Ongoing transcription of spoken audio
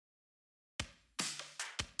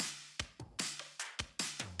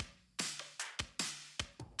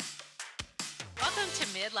welcome to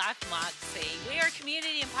Midlife Moxie. We are a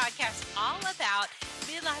community and podcast all about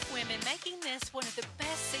midlife women making this one of the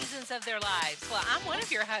best seasons of their lives. Well, I'm one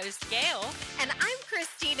of your hosts, Gail. And I'm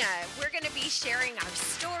Christina. We're going to be sharing our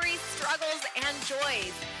stories, struggles, and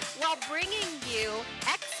joys while bringing you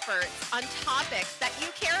experts on topics that you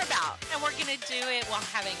care about. And we're going to do it while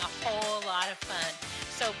having a whole lot of fun.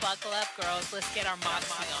 So buckle up, girls. Let's get our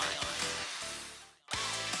Moxie on.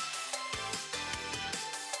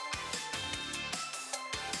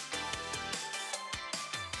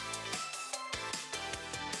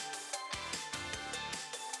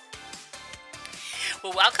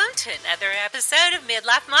 Well, welcome to another episode of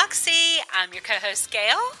Midlife Moxie. I'm your co-host,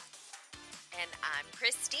 Gail. And I'm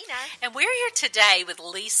Christina. And we're here today with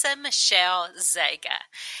Lisa Michelle Zega.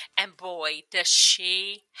 And boy, does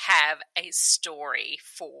she have a story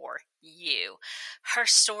for you. Her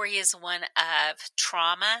story is one of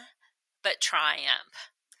trauma, but triumph.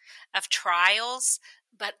 Of trials,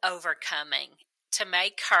 but overcoming. To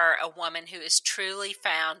make her a woman who has truly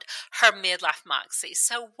found her midlife moxie.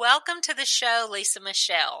 So welcome to the show, Lisa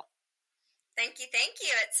Michelle. Thank you.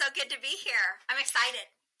 It's so good to be here. I'm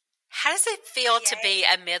excited. How does it feel to be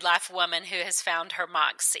a midlife woman who has found her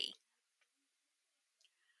moxie?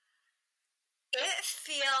 It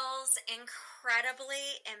feels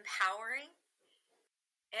incredibly empowering.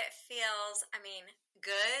 It feels,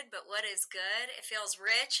 good, but what is good? It feels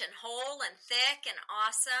rich and whole and thick and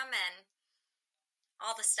awesome and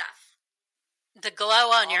all the stuff. The glow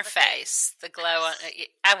on your face. The glow on.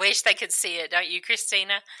 I wish they could see it, don't you,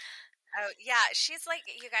 Christina? Oh, yeah. She's like,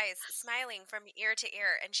 you guys, smiling from ear to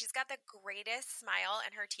ear. And she's got the greatest smile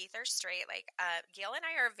and her teeth are straight. Like, Gail and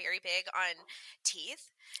I are very big on teeth.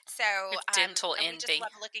 So, dental and envy. We just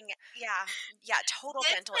love looking at, total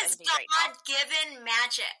dental envy right This is now. God-given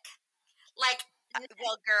magic. Like,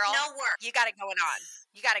 well, girl, no work. You got it going on.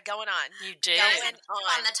 You Going do.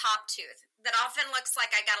 on the top tooth. That often looks like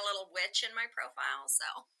I got a little witch in my profile,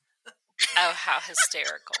 so. Oh, how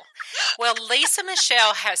hysterical. Well, Lisa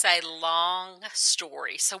Michelle has a long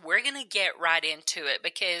story, so we're going to get right into it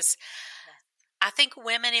because I think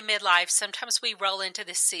women in midlife, sometimes we roll into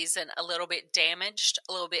this season a little bit damaged,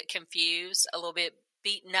 a little bit confused, a little bit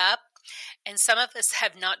beaten up, and some of us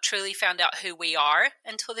have not truly found out who we are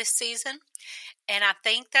until this season, and I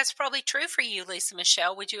think that's probably true for you, Lisa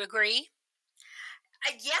Michelle. Would you agree?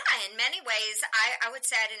 Yeah, in many ways, I would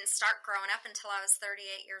say I didn't start growing up until I was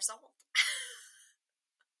 38 years old.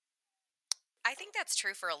 I think that's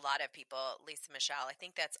true for a lot of people, Lisa Michelle. I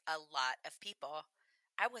think that's a lot of people.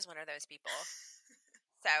 I was one of those people.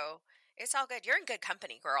 So it's all good. You're in good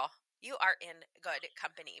company, girl. You are in good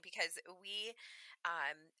company because we,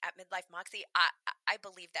 at Midlife Moxie, I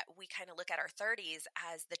believe that we kind of look at our 30s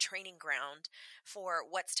as the training ground for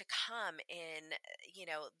what's to come in,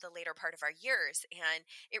 the later part of our years. And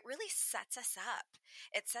it really sets us up.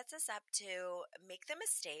 It sets us up to make the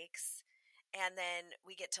mistakes. And then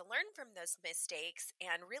we get to learn from those mistakes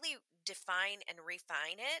and really define and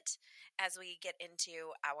refine it as we get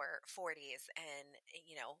into our 40s and,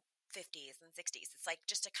 50s and 60s. It's like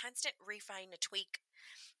just a constant refine, a tweak.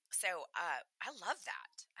 So I love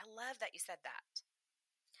that. I love that you said that.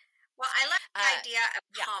 Well, I love the idea of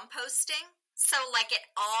composting. So like it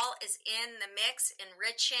all is in the mix,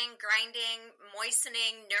 enriching, grinding,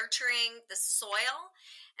 moistening, nurturing the soil.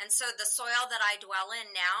 And so the soil that I dwell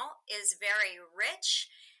in now is very rich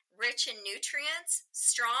in nutrients,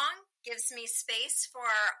 strong, gives me space for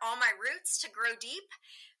all my roots to grow deep.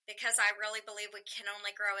 Because I really believe we can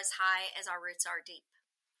only grow as high as our roots are deep.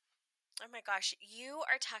 Oh my gosh, you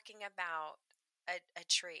are talking about a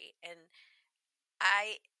tree, and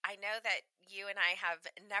I know that you and I have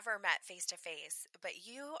never met face to face, but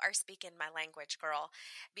you are speaking my language, girl,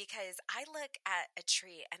 because I look at a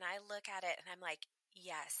tree and I look at it and I'm like,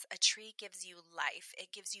 yes, a tree gives you life.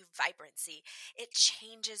 It gives you vibrancy. It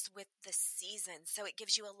changes with the season. So it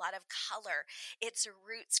gives you a lot of color. Its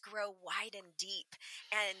roots grow wide and deep.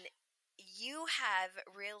 And you have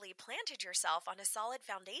really planted yourself on a solid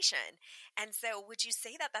foundation. And so would you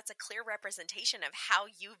say that that's a clear representation of how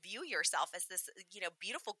you view yourself as this,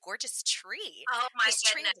 beautiful, gorgeous tree? Oh my this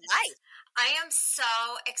goodness. Tree of life. I am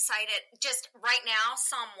so excited. Just right now,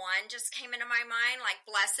 Psalm 1 just came into my mind, like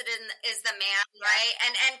blessed is the man, right?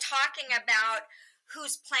 And talking about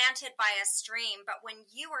who's planted by a stream. But when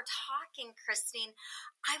you were talking, Christine,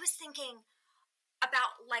 I was thinking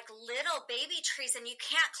about like little baby trees and you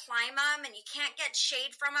can't climb them and you can't get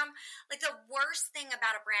shade from them. Like the worst thing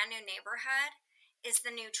about a brand new neighborhood is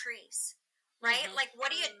the new trees, right? Mm-hmm. Like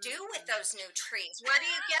what do you do with those new trees? Where do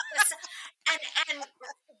you get this? and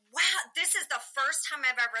wow, this is the first time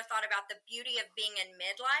I've ever thought about the beauty of being in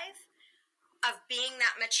midlife. of being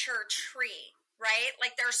that mature tree, right?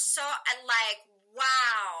 Like they're so like,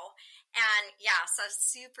 wow. And yeah, so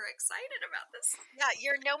super excited about this. Yeah,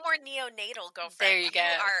 you're no more neonatal, girlfriend. There you go.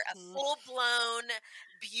 You are a full-blown,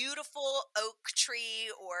 beautiful oak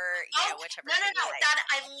tree, or whichever. No. Like. That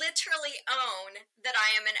I literally own that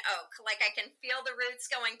I am an oak. Like I can feel the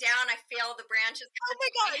roots going down. I feel the branches. Oh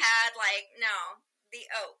my gosh! Head, like no, the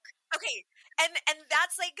oak. Okay, and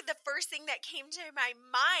that's like the first thing that came to my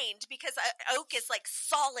mind, because oak is like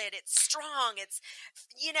solid, it's strong, it's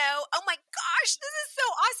oh my gosh, this is so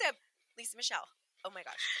awesome. Lisa Michelle, oh my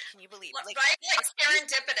gosh, can you believe? Like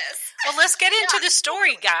serendipitous. Well, let's get into the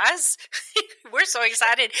story, guys. We're so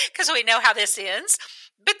excited because we know how this ends,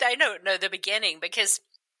 but they don't know the beginning, because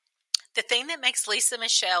the thing that makes Lisa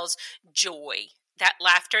Michelle's joy, that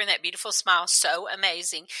laughter and that beautiful smile so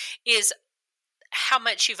amazing, is how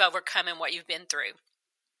much you've overcome and what you've been through.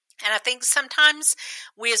 And I think sometimes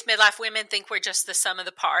we as midlife women think we're just the sum of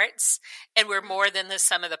the parts, and we're more than the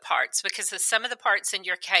sum of the parts, because the sum of the parts in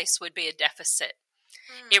your case would be a deficit.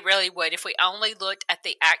 It really would. If we only looked at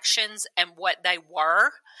the actions and what they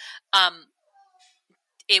were,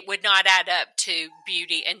 it would not add up to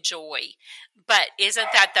beauty and joy. But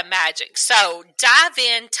isn't that the magic? So dive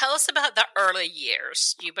in. Tell us about the early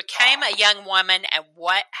years. You became a young woman, and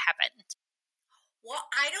what happened? Well,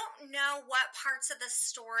 I don't know what parts of the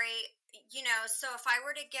story, so if I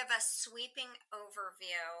were to give a sweeping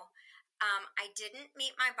overview, I didn't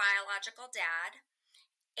meet my biological dad,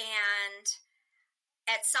 and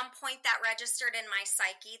at some point that registered in my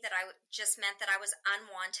psyche that I just meant that I was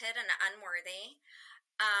unwanted and unworthy.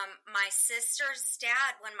 My sister's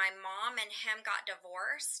dad, when my mom and him got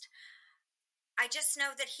divorced, I just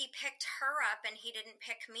know that he picked her up and he didn't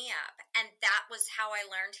pick me up, and that was how I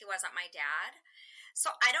learned he wasn't my dad. So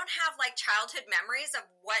I don't have like childhood memories of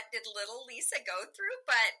what did little Lisa go through,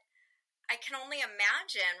 but I can only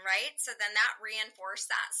imagine, right? So then that reinforced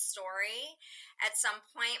that story. At some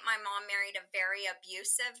point, my mom married a very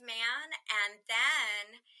abusive man, and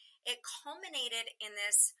then it culminated in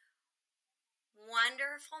this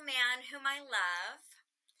wonderful man whom I love.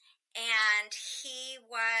 And he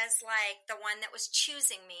was like the one that was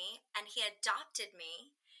choosing me, and he adopted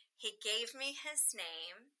me. He gave me his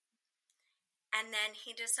name. And then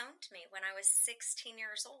he disowned me when I was 16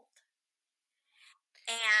 years old.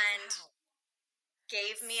 And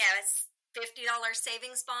gave me a $50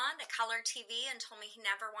 savings bond, a color TV, and told me he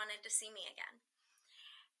never wanted to see me again.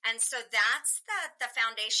 And so that's the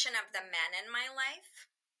foundation of the men in my life.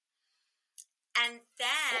 And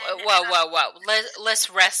then Whoa. Let's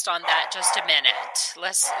rest on that just a minute.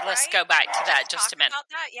 Let's go back to that just a minute. About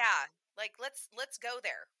that, yeah. Like let's go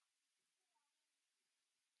there.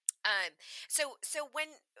 So when,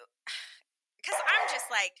 because I'm just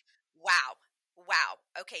like, wow.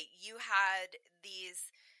 Okay, you had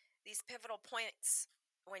these pivotal points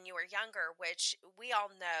when you were younger, which we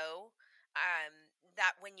all know,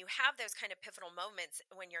 that when you have those kind of pivotal moments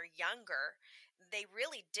when you're younger, they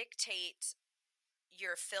really dictate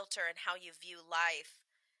your filter and how you view life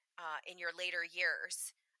in your later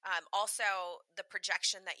years. Also, the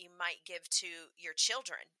projection that you might give to your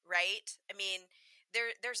children, right? I mean,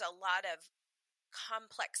 there's a lot of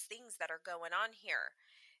complex things that are going on here.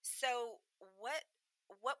 So what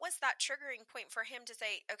was that triggering point for him to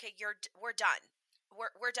say, okay, we're done.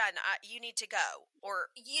 We're done. You need to go.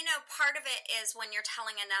 Or part of it is when you're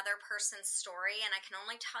telling another person's story, and I can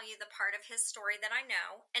only tell you the part of his story that I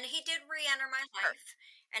know. And he did re-enter my life,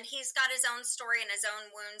 and he's got his own story and his own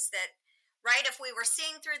wounds that, right, if we were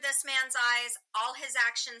seeing through this man's eyes, all his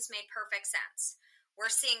actions made perfect sense. We're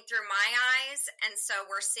seeing through my eyes, and so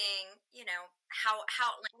we're seeing, how it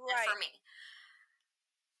landed for me.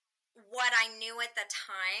 What I knew at the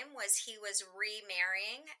time was he was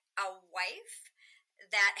remarrying a wife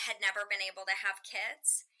that had never been able to have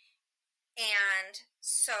kids. And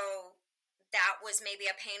so that was maybe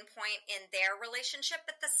a pain point in their relationship.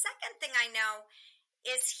 But the second thing I know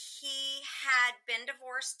is he had been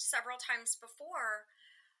divorced several times before,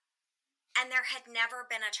 and there had never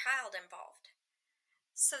been a child involved.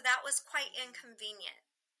 So that was quite inconvenient.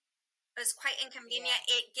 It was quite inconvenient.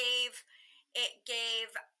 Yeah. It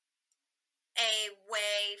gave a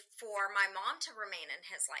way for my mom to remain in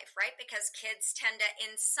his life, right? Because kids tend to,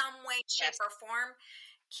 in some way, shape, or form,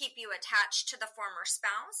 keep you attached to the former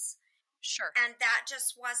spouse. Sure. And that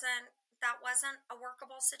just wasn't a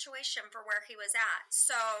workable situation for where he was at.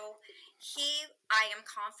 So he, I am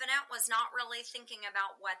confident, was not really thinking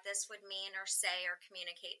about what this would mean or say or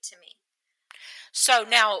communicate to me. So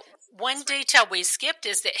now, one detail we skipped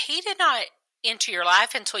is that he did not enter your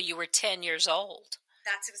life until you were 10 years old.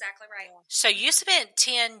 That's exactly right. So you spent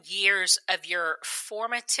 10 years of your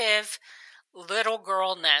formative little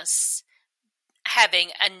girlness having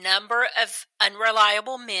a number of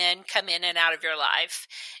unreliable men come in and out of your life,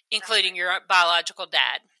 including your biological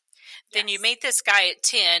dad. Then you meet this guy at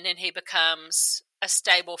 10 and he becomes a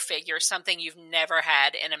stable figure, something you've never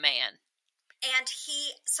had in a man. And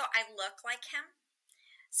so I look like him.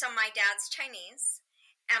 So my dad's Chinese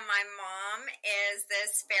and my mom is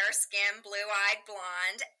this fair-skinned, blue-eyed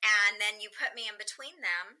blonde. And then you put me in between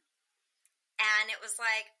them. And it was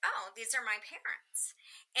like, oh, these are my parents.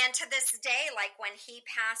 And to this day, like when he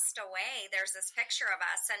passed away, there's this picture of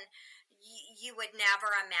us. And you would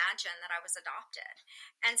never imagine that I was adopted.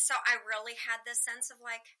 And so I really had this sense of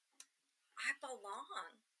like, I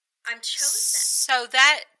belong. I'm chosen. So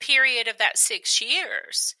that period of that 6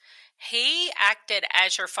 years, he acted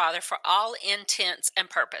as your father for all intents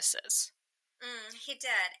and purposes. He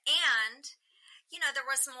did. And, there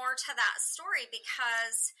was more to that story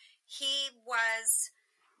because he was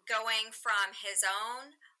going from his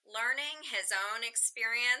own learning, his own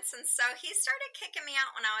experience. And so he started kicking me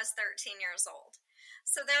out when I was 13 years old.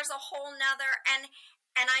 So there's a whole nother, and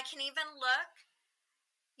I can even look,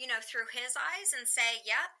 through his eyes and say,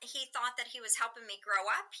 yeah, he thought that he was helping me grow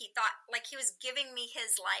up. He thought like he was giving me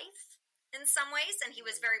his life in some ways. And he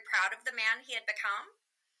was very proud of the man he had become.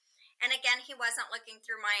 And again, he wasn't looking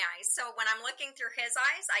through my eyes. So when I'm looking through his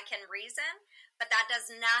eyes, I can reason, but that does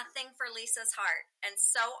nothing for Lisa's heart. And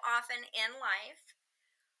so often in life,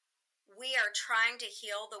 we are trying to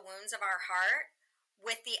heal the wounds of our heart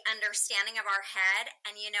with the understanding of our head.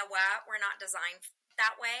 And you know what? We're not designed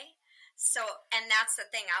that way. So, and that's the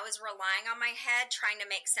thing. I was relying on my head, trying to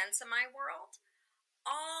make sense of my world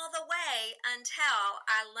all the way until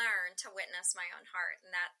I learned to witness my own heart.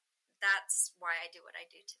 And that's why I do what I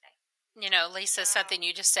do today. Lisa, something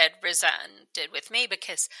you just said resonated with me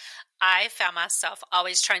because I found myself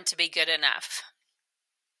always trying to be good enough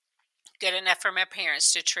for my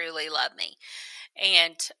parents to truly love me.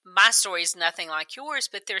 And my story is nothing like yours,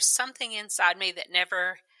 but there's something inside me that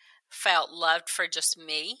never felt loved for just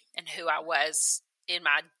me and who I was in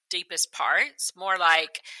my deepest parts. More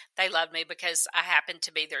like they loved me because I happened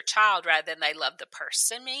to be their child rather than they loved the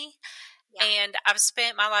person me. Yeah. And I've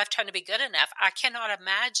spent my life trying to be good enough. I cannot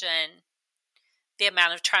imagine the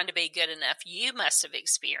amount of trying to be good enough you must have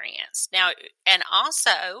experienced. Now, and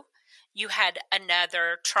also, you had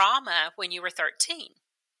another trauma when you were 13.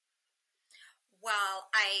 Well,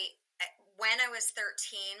 when I was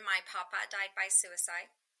 13, my papa died by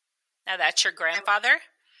suicide. Now, that's your grandfather?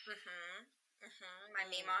 My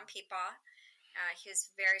Mima and Peepaw. He was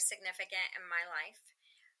very significant in my life.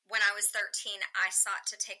 When I was 13, I sought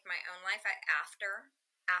to take my own life after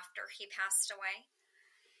he passed away.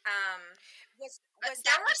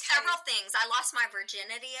 There were several things. I lost my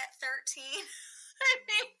virginity at 13. I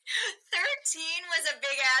mean, 13 was a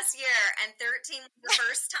big-ass year, and 13 was the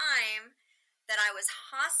first time that I was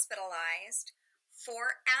hospitalized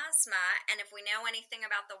for asthma. And if we know anything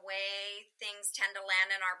about the way things tend to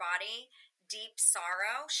land in our body, deep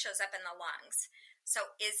sorrow shows up in the lungs.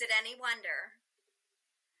 So is it any wonder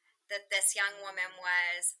that this young woman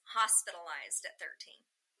was hospitalized at 13?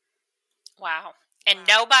 Wow. And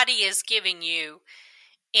nobody is giving you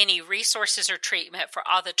any resources or treatment for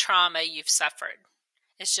all the trauma you've suffered.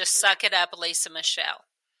 It's just suck it up, Lisa Michelle.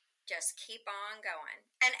 Just keep on going.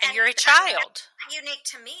 And you're a child. Unique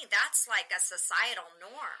to me. That's like a societal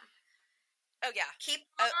norm. Oh, yeah. Keep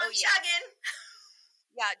on chugging.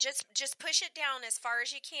 Yeah, just push it down as far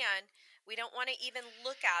as you can. We don't want to even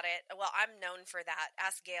look at it. Well, I'm known for that.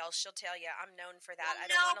 Ask Gail. She'll tell you I'm known for that. Well, I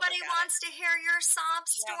don't nobody wants to hear your sob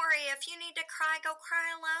story. Yeah. If you need to cry, go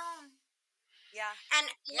cry alone. Yeah. And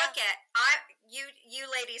look at, you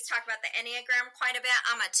ladies talk about the Enneagram quite a bit.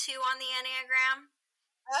 I'm a 2 on the Enneagram.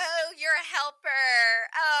 Oh, you're a helper.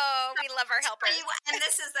 Oh, we love our helpers. And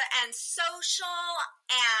this is social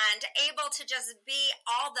and able to just be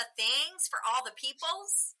all the things for all the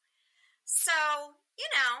peoples. So,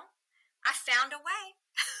 I found a way.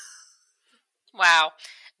 Wow.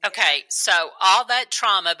 Okay. So all that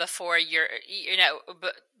trauma before you're,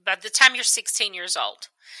 by the time you're 16 years old.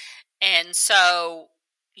 And so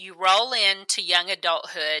you roll into young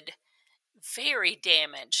adulthood very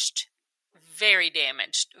damaged,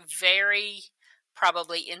 very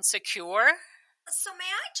probably insecure. So may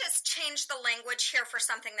I just change the language here for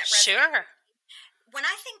something that resonates? Sure. When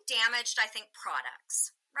I think damaged, I think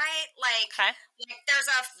products, right? Like okay.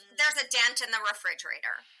 there's a dent in the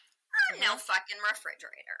refrigerator. I'm no fucking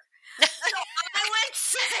refrigerator. So I would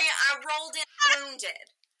say I rolled in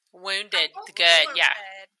wounded. Good, yeah.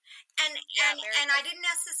 Yeah, very and I good. didn't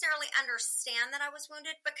necessarily understand that I was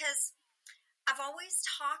wounded because I've always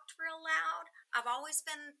talked real loud. I've always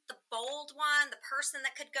been the bold one, the person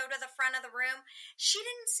that could go to the front of the room. She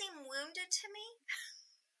didn't seem wounded to me.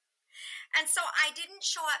 And so I didn't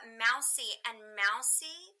show up mousy, and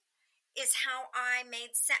mousy is how I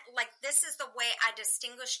made sense. Like, this is the way I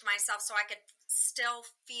distinguished myself so I could still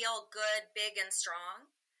feel good, big, and strong.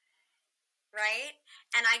 Right?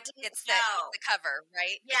 And I didn't It's know. the cover,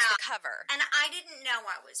 right? Yeah. It's the cover. And I didn't know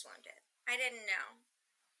I was wounded. I didn't know.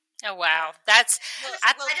 Oh, wow. That's,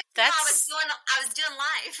 I just knew I was doing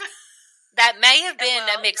life. that may have been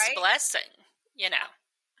well, a mixed right? blessing, you know.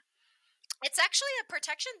 It's actually a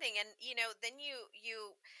protection thing, and then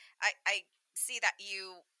I see that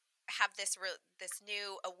you have this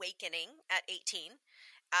new awakening at 18,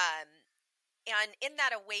 and in that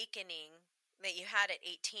awakening that you had at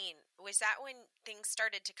 18, was that when things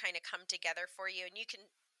started to kind of come together for you? And you can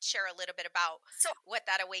share a little bit about what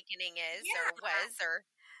that awakening is or was, or.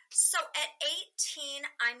 So at 18,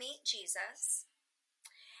 I meet Jesus.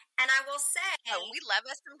 And I will say, we love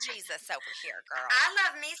us some Jesus over here, girl. I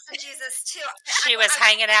love me some Jesus too. She was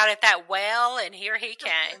hanging out at that well, and here he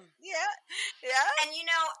came. Yeah. And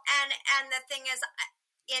and the thing is,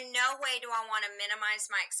 in no way do I want to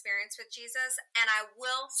minimize my experience with Jesus. And I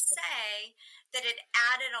will say that it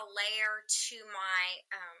added a layer to my.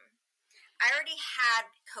 I already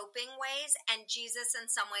had coping ways, and Jesus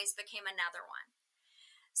in some ways became another one.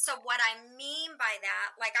 So what I mean by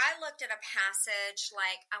that, like, I looked at a passage,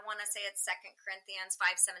 like, I want to say it's 2 Corinthians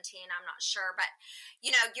 5:17, I'm not sure, but,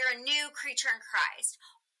 you're a new creature in Christ.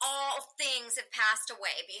 All things have passed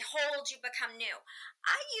away. Behold, you become new.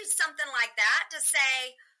 I use something like that to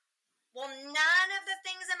say, well, none of the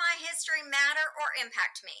things in my history matter or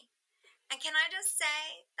impact me. And can I just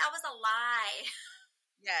say, that was a lie.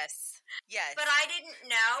 Yes. But I didn't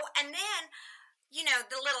know. And then,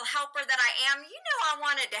 the little helper that I am, I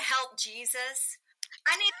wanted to help Jesus.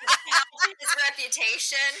 I needed to help his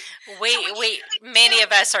reputation. Many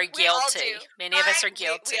of us are guilty. Many of us are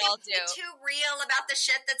guilty. We all do. Be too real about the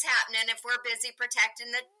shit that's happening if we're busy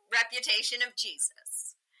protecting the reputation of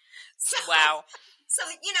Jesus. So, wow. So,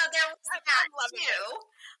 there was that too.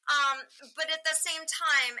 But at the same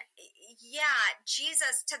time,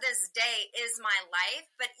 Jesus to this day is my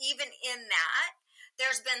life. But even in that,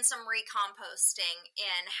 there's been some recomposting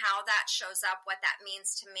in how that shows up, what that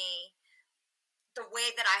means to me, the way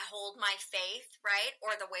that I hold my faith, right?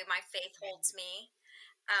 Or the way my faith holds me.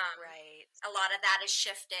 Right. A lot of that is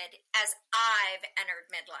shifted as I've entered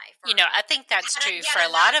midlife. I think that's true for a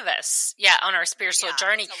lot of us. Yeah, on our spiritual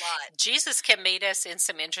journey. It's a lot. Jesus can meet us in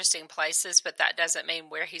some interesting places, but that doesn't mean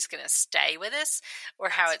where he's going to stay with us or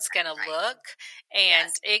how it's going to look. And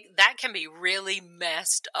that can be really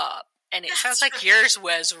messed up. And it sounds like yours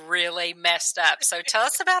was really messed up. So tell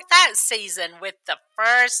us about that season with the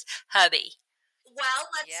first hubby.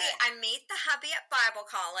 Well, let's see. I meet the hubby at Bible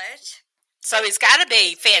college. So it's got to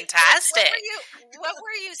be fantastic. What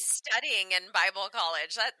were you studying in Bible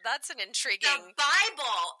college? That's an intriguing. The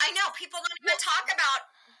Bible. I know people don't even talk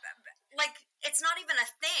about, like, it's not even a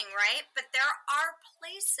thing, right? But there are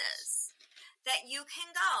places that you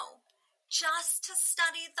can go just to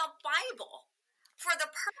study the Bible. For the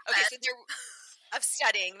purpose of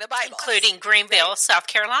studying the Bible, including Greenville, South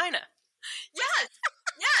Carolina.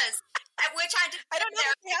 Yes. Which I did. I don't know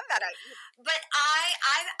if they have that. But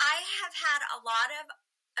I have had a lot of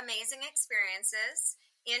amazing experiences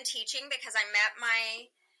in teaching because I met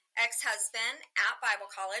my ex-husband at Bible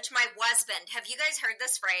college. My husband. Have you guys heard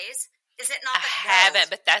this phrase? Is it not? I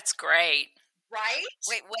haven't, but that's great. Right?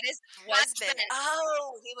 Wait, what is husband?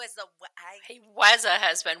 Oh, he was a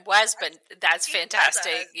husband. Husband. That's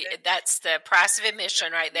fantastic. That's the price of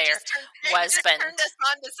admission right there. Husband. Turned us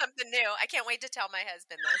on to something new. I can't wait to tell my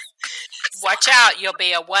husband this. Watch out, you'll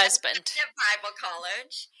be a husband. At Bible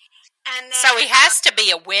college. And then, so he has to be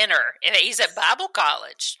a winner. He's at Bible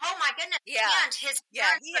college. Oh my goodness. Yeah. And his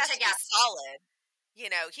parents he has to be solid.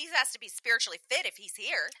 He has to be spiritually fit if he's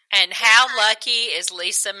here. And how lucky is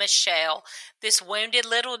Lisa Michelle? This wounded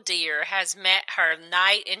little deer has met her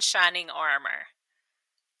knight in shining armor.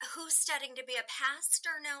 Who's studying to be a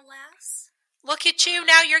pastor, no less? Look at you.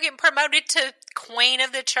 Now you're getting promoted to Queen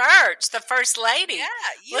of the Church, the First Lady. Yeah.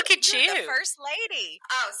 Look at you. The First Lady.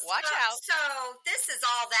 Oh, watch out. So this is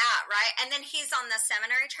all that, right? And then he's on the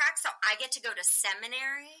seminary track, so I get to go to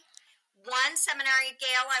seminary. One seminary,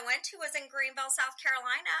 Gail, I went to was in Greenville, South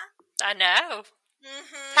Carolina. I know.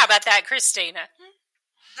 Mm-hmm. How about that, Christina?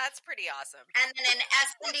 That's pretty awesome. And then in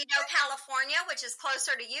Escondido, California, which is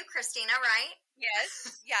closer to you, Christina, right?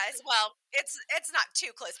 Yes. Well, it's not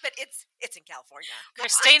too close, but it's in California.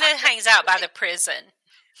 Christina hangs out by the prison.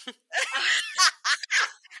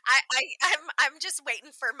 I'm just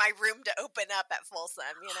waiting for my room to open up at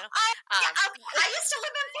Folsom. You know, I used to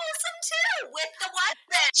live in Folsom too with the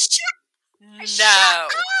Watson. No.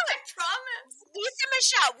 I promise. Lisa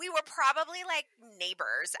Michelle, we were probably like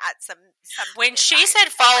neighbors at some When point in she time. said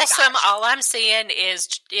Folsom, all I'm seeing is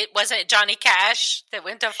it wasn't Johnny Cash that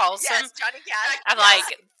went to Folsom. Yes, Johnny Cash. I'm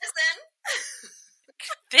like,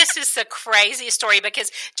 this is the craziest story because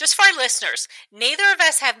just for our listeners, neither of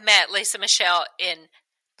us have met Lisa Michelle in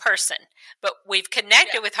person, but we've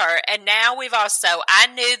connected with her, and now I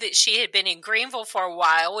knew that she had been in Greenville for a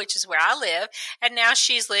while, which is where I live, and now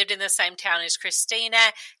she's lived in the same town as Christina.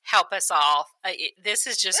 Help us all. This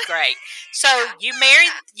is just great. So you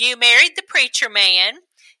married the preacher man.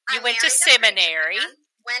 You went to seminary.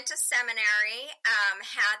 Went to seminary,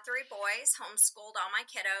 had 3 boys, homeschooled all my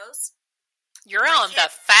kiddos. You're on the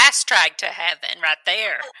fast track to heaven right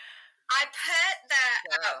there. I put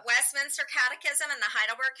the Westminster Catechism and the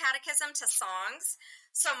Heidelberg Catechism to songs,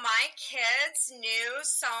 so my kids knew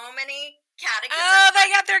so many catechisms. Oh,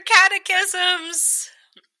 they got their catechisms.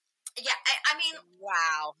 Yeah, I mean,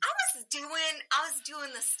 wow. I was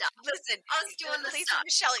doing the stuff. Listen, I was doing the Lisa stuff.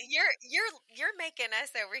 Michelle, you're making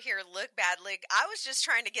us over here look bad. Like, I was just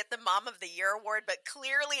trying to get the Mom of the Year award, but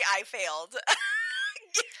clearly I failed.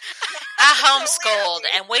 I homeschooled,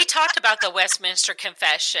 and we talked about the Westminster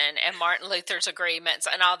Confession and Martin Luther's agreements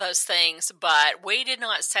and all those things, but we did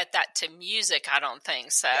not set that to music, I don't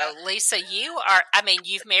think so. Yeah. Lisa,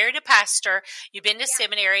 you've married a pastor, you've been to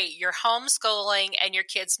seminary, you're homeschooling, and your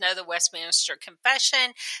kids know the Westminster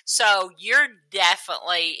Confession, so you're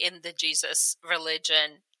definitely in the Jesus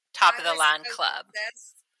religion, top of the line club.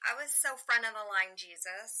 I was so front of the line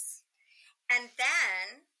Jesus. And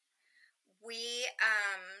then we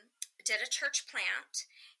did a church plant,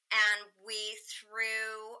 and we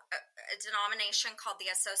threw a denomination called the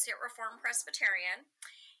Associate Reformed Presbyterian.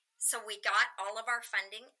 So we got all of our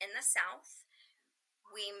funding in the South.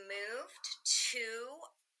 We moved to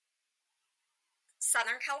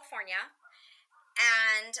Southern California,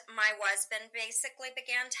 and my husband basically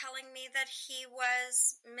began telling me that he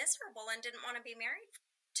was miserable and didn't want to be married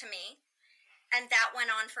to me. And that went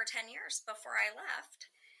on for 10 years before I left.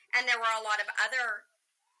 And there were a lot of other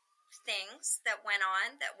things that went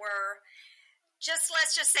on that were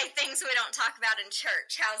let's just say things we don't talk about in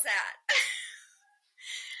church. How's that?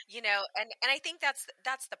 You know, and I think that's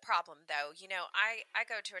the problem, though. You know, I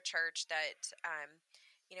go to a church that,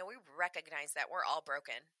 you know, we recognize that we're all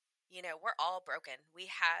broken. You know, we're all broken.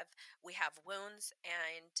 We have wounds,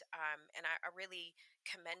 and I really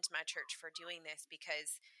commend my church for doing this,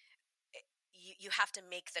 because you have to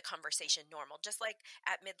make the conversation normal. Just like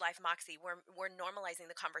at Midlife Moxie, we're normalizing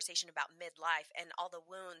the conversation about midlife and all the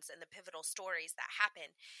wounds and the pivotal stories that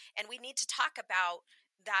happen. And we need to talk about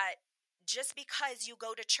that. Just because you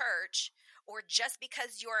go to church, or just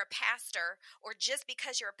because you're a pastor, or just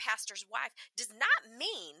because you're a pastor's wife, does not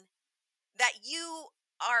mean that you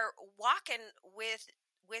are walking with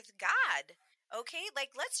God. Okay?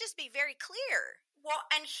 Like, let's just be very clear. Well,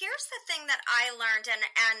 and here's the thing that I learned and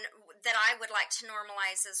that I would like to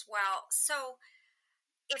normalize as well. So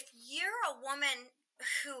if you're a woman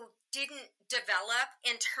who didn't develop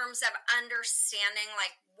in terms of understanding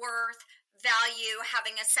like worth, value,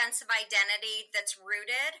 having a sense of identity that's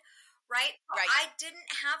rooted, right? I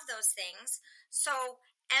didn't have those things. So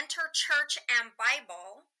enter church and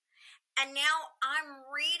Bible. And now I'm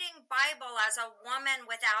reading Bible as a woman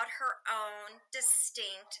without her own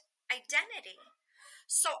distinct identity.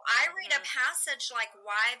 So I read a passage like,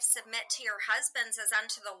 wives, submit to your husbands as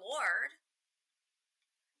unto the Lord,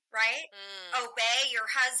 right? Obey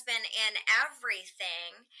your husband in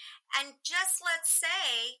everything. And just let's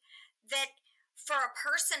say that for a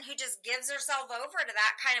person who just gives herself over to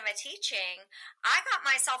that kind of a teaching, I got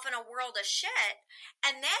myself in a world of shit.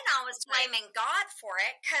 And then I was blaming God for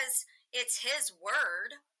it because it's his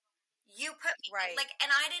word. You put me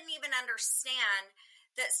and I didn't even understand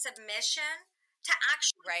that submission, to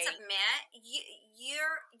actually submit,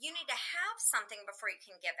 you need to have something before you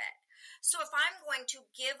can give it. So if I'm going to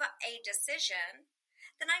give a decision,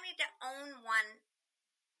 then I need to own one,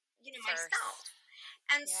 myself.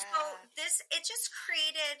 And so it just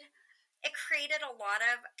created a lot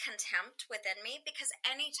of contempt within me, because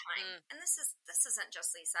anytime, and this isn't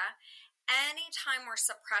just Lisa, anytime we're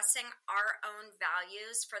suppressing our own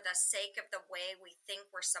values for the sake of the way we think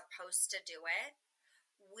we're supposed to do it,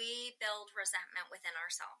 we build resentment within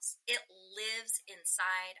ourselves. It lives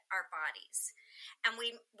inside our bodies. And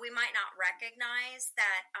we might not recognize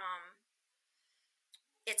that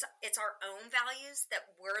it's our own values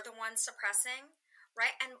that we're the ones suppressing,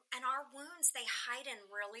 right? And our wounds, they hide in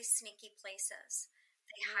really sneaky places.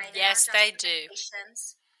 They hide in our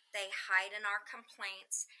justifications. They hide in our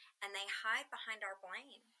complaints, and they hide behind our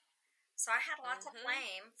blame. So I had lots of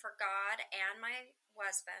blame for God and my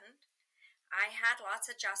husband. I had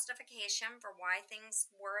lots of justification for why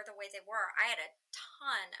things were the way they were. I had a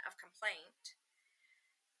ton of complaint.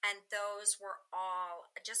 And those were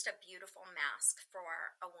all just a beautiful mask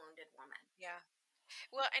for a wounded woman. Yeah.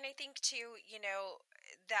 Well, and I think too,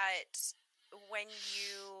 that when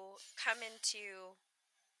you come into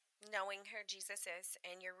knowing who Jesus is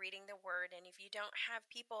and you're reading the word, and if you don't have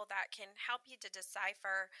people that can help you to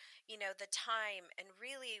decipher, the time and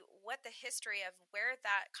really what the history of where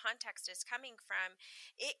that context is coming from,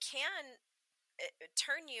 it can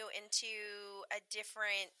turn you into a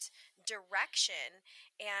different direction.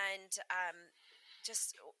 And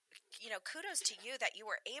just, kudos to you that you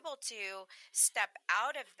were able to step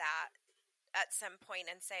out of that at some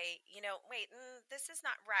point and say, wait, this is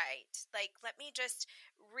not right. Like, let me just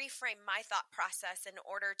reframe my thought process in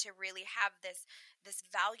order to really have this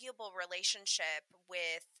valuable relationship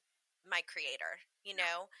with my creator,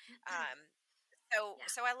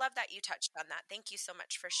 So I love that you touched on that. Thank you so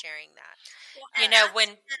much for sharing that.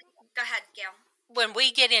 Go ahead, Gail. When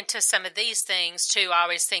we get into some of these things too, I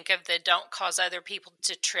always think of the don't cause other people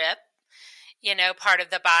to trip, part of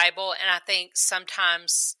the Bible. And I think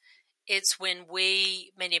sometimes it's when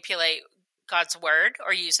we manipulate God's word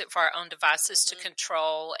or use it for our own devices to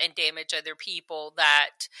control and damage other people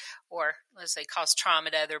or let's say cause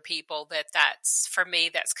trauma to other people, that's, for me,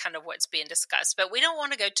 that's kind of what's being discussed. But we don't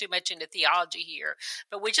want to go too much into theology here,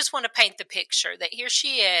 but we just want to paint the picture that here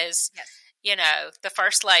she is. Yes. The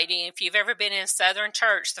First Lady. If you've ever been in Southern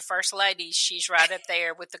Church, the First Lady, she's right up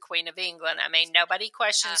there with the Queen of England. I mean, nobody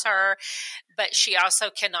questions her, but she also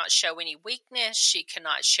cannot show any weakness. She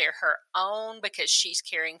cannot share her own because she's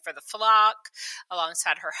caring for the flock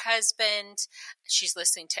alongside her husband. She's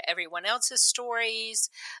listening to everyone else's stories.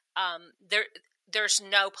 There's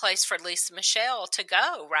no place for Lisa Michelle to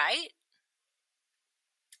go, right?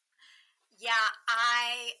 Yeah,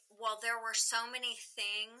 there were so many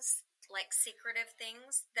things, like secretive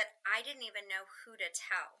things, that I didn't even know who to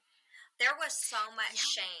tell. There was so much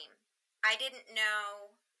shame. I didn't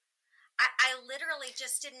know. I literally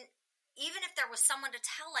just didn't, even if there was someone to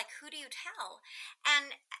tell, like, who do you tell?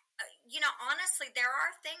 And, honestly, there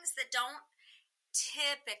are things that don't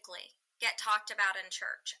typically get talked about in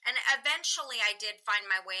church. And eventually I did find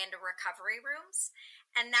my way into recovery rooms,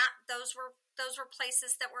 and those were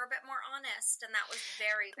places that were a bit more honest, and that was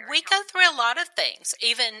very, very We helpful. go through a lot of things,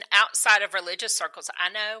 even outside of religious circles.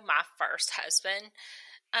 I know my first husband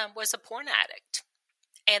was a porn addict,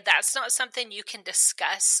 and that's not something you can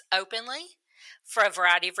discuss openly for a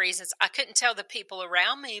variety of reasons. I couldn't tell the people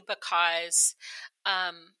around me because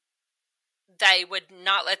they would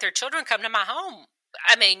not let their children come to my home.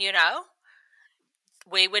 I mean,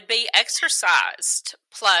 we would be exercised.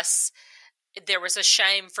 Plus, there was a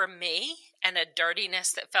shame for me and a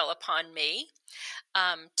dirtiness that fell upon me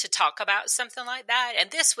to talk about something like that. And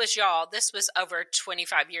this was over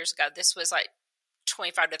 25 years ago. This was like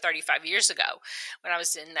 25 to 35 years ago when I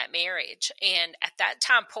was in that marriage. And at that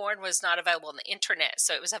time, porn was not available on the internet.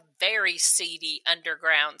 So it was a very seedy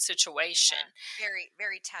underground situation. Yeah, very,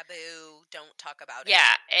 very taboo. Don't talk about it.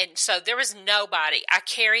 Yeah. And so there was nobody. I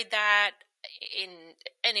carried that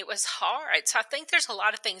and it was hard. So I think there's a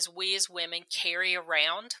lot of things we as women carry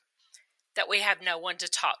around that we have no one to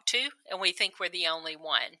talk to, and we think we're the only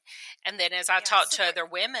one. And then as I talk to other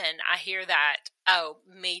women, I hear that,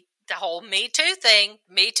 the whole Me Too thing,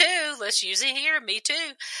 me too, let's use it here, me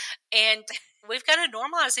too. And we've got to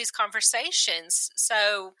normalize these conversations.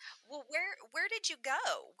 So, well, where did you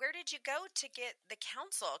go? Where did you go to get the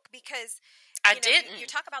counsel? Because I didn't. You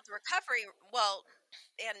talk about the recovery. Well,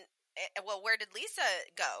 where did Lisa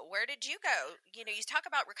go? Where did you go? You talk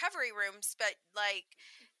about recovery rooms, but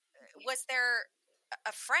was there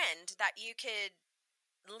a friend that you could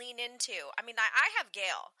lean into? I mean, I have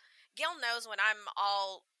Gail. Gail knows when I'm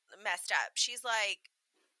all messed up. She's like,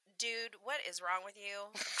 dude, what is wrong with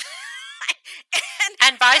you? I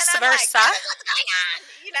and vice I'm versa. like, what's going on?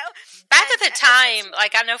 Back at the And time,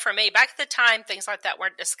 like I know for me, back at the time, things like that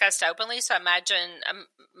weren't discussed openly. So I imagine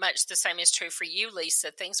much the same is true for you,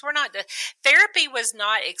 Lisa. Things were not, therapy was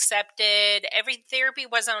not accepted. Therapy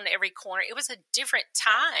wasn't on every corner. It was a different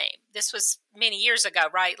time. This was many years ago,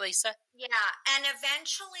 right, Lisa? Yeah, and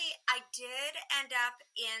eventually I did end up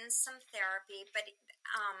in some therapy, but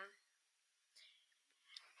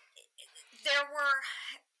there were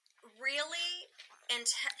really,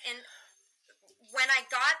 when I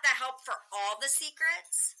got the help for all the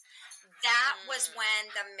secrets, that was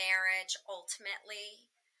when the marriage ultimately,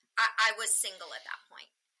 I was single at that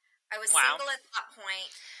point. I was single at that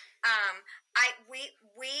point.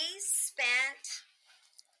 We spent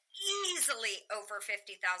easily over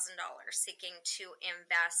 $50,000 seeking to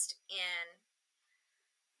invest in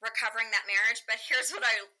recovering that marriage. But here's what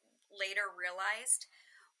I later realized.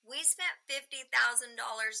 We spent $50,000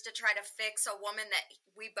 to try to fix a woman that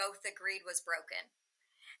we both agreed was broken.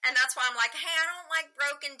 And that's why I'm like, hey, I don't like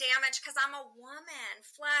broken damage because I'm a woman,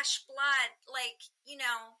 flesh, blood,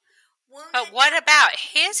 wounded. But what about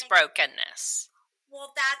his brokenness? Well,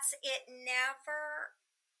 that's it.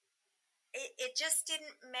 It just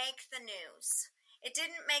didn't make the news. It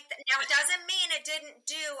didn't make now it doesn't mean it didn't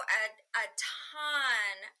do a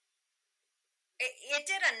ton. It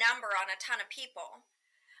did a number on a ton of people.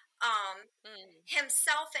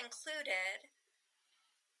 Himself included,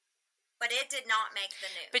 but it did not make the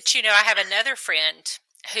news. But I have another friend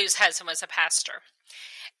whose husband was a pastor,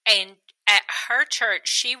 and at her church,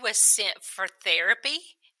 she was sent for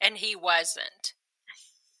therapy, and he wasn't.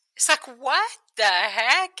 It's like, what the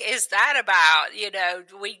heck is that about?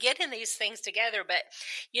 We get in these things together, but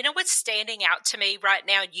what's standing out to me right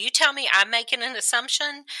now? You tell me I'm making an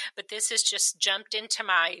assumption, but this has just jumped into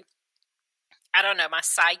my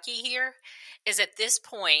psyche here, is at this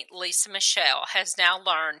point, Lisa Michelle has now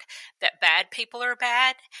learned that bad people are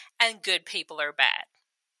bad and good people are bad.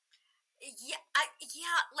 Yeah,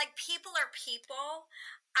 like people are people,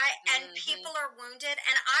 and people are wounded,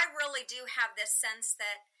 and I really do have this sense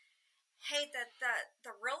that, hey,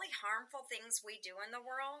 the really harmful things we do in the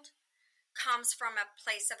world comes from a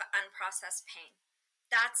place of unprocessed pain.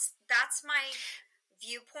 That's my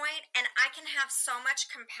viewpoint, and I can have so much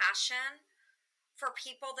compassion for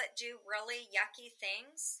people that do really yucky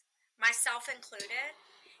things, myself included.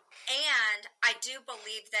 And I do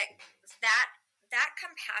believe that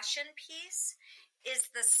compassion piece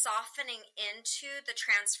is the softening into the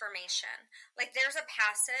transformation. Like there's a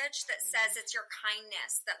passage that says it's your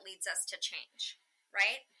kindness that leads us to change,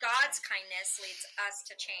 right? God's kindness leads us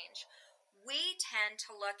to change. We tend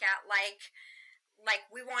to look at like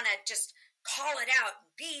we want to just call it out.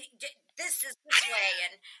 This is this way,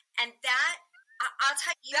 and that. I'll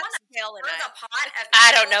tell you, that's Gail and I.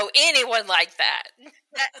 I don't know anyone like that.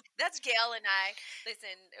 That's Gail and I.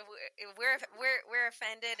 Listen, we're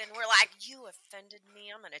offended, and we're like, you offended me.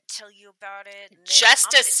 I'm going to tell you about it.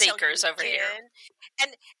 Justice seekers over here.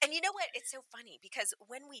 And you know what? It's so funny because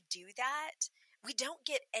when we do that, we don't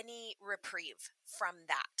get any reprieve from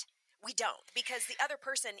that. We don't, because the other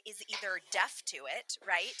person is either deaf to it,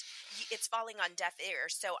 right? It's falling on deaf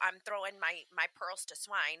ears. So I'm throwing my pearls to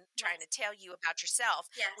swine, trying to tell you about yourself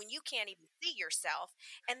when you can't even see yourself.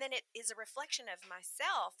 And then it is a reflection of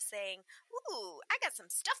myself saying, ooh, I got some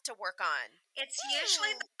stuff to work on. It's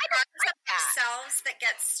usually the parts of ourselves that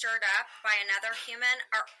get stirred up by another human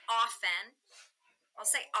are often, I'll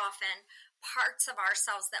say often, parts of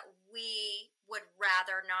ourselves that we would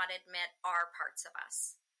rather not admit are parts of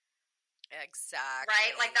us. Exactly.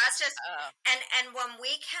 Right? Like that's just and when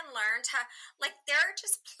we can learn to, like, there are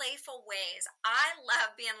just playful ways. I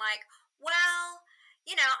love being like, well,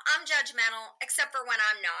 I'm judgmental except for when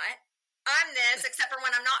I'm not. I'm this except for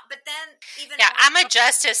when I'm not. But then I'm a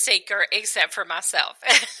justice seeker except for myself.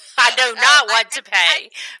 I do not want to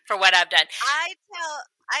pay for what I've done.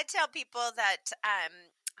 I tell people that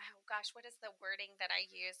what is the wording that I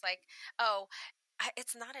use? Like,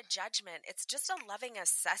 it's not a judgment. It's just a loving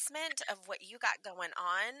assessment of what you got going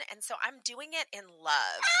on. And so I'm doing it in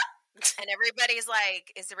love. And everybody's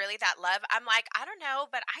like, is it really that love? I'm like, I don't know,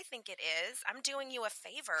 but I think it is. I'm doing you a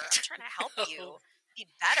favor. I'm trying to help you be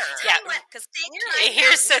better. Yeah. Because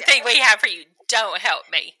here's the thing we have for you. Don't help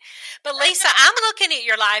me. But Lisa, I'm looking at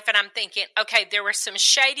your life and I'm thinking, okay, there were some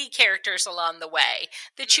shady characters along the way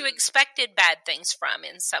that you expected bad things from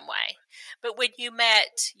in some way. But when you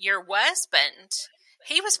met your husband,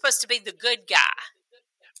 he was supposed to be the good guy.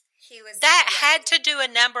 Had to do a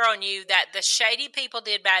number on you that the shady people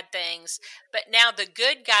did bad things, but now the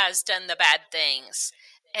good guy's done the bad things.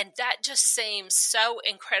 And that just seems so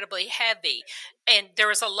incredibly heavy. And there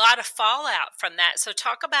was a lot of fallout from that. So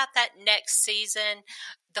talk about that next season,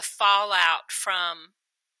 the fallout from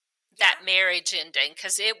that marriage ending,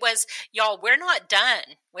 because it was, y'all, we're not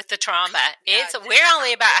done with the trauma. We're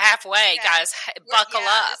only about halfway, guys. Buckle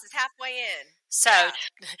up. This is halfway in. So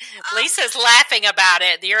Lisa's laughing about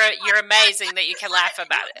it. You're amazing that you can laugh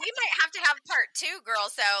about it. We might have to have part 2, girl.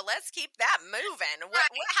 So let's keep that moving. What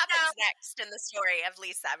happens next in the story of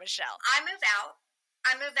Lisa Michelle? I move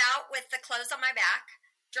out with the clothes on my back,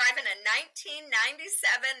 driving a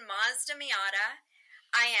 1997 Mazda Miata.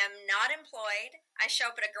 I am not employed. I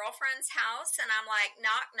show up at a girlfriend's house and I'm like,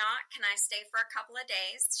 knock, knock. Can I stay for a couple of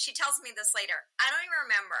days? She tells me this later. I don't even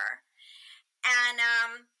remember. And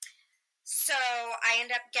so I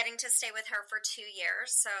end up getting to stay with her for 2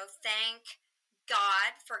 years. So thank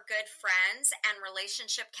God for good friends and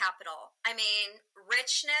relationship capital. I mean,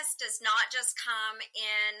 richness does not just come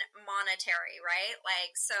in monetary, right?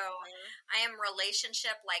 Like, so I am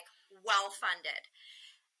relationship, like, well-funded.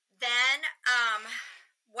 Then,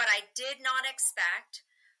 what I did not expect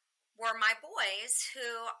were my boys,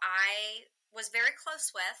 who I was very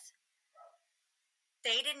close with.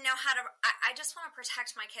 They didn't know how to, I just want to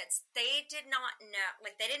protect my kids. They did not know,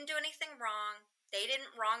 like, they didn't do anything wrong. They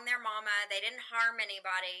didn't wrong their mama. They didn't harm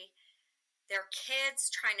anybody. They're kids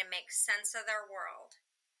trying to make sense of their world.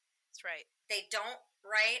 That's right. They don't,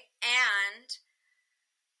 right? And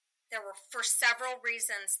there were, for several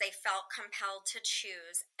reasons, they felt compelled to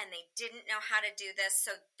choose, and they didn't know how to do this,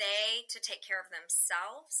 so they, to take care of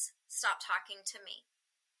themselves, stopped talking to me.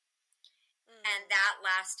 And that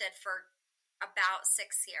lasted for about 6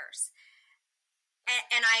 years.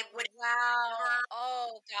 And I would... Wow.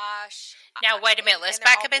 Oh, gosh. Now, wait a minute. Let's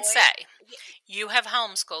back up and say, you have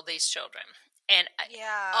homeschooled these children. And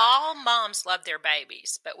all moms love their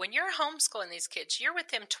babies. But when you're homeschooling these kids, you're with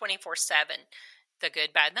them 24/7. The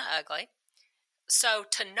good, bad, and the ugly. So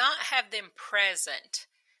to not have them present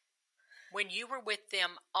when you were with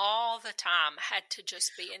them all the time had to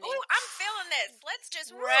just be an I'm feeling this. Let's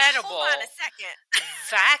just incredible hold on a second.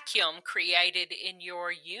 vacuum created in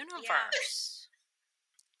your universe.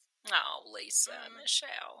 Yeah. Oh, Lisa,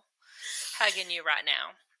 Michelle, hugging you right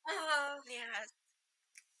now. Oh, yes.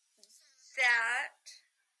 That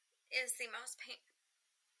is the most painful.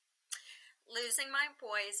 Losing my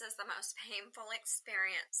boys is the most painful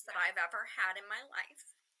experience that I've ever had in my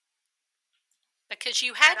life. Because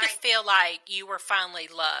you had to feel like you were finally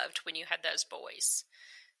loved when you had those boys.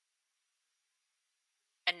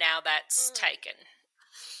 And now that's taken.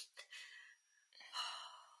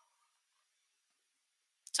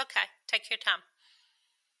 It's okay. Take your time.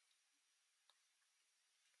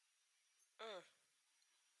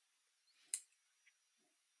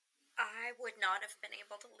 I would not have been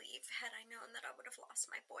able to leave had I known that I would have lost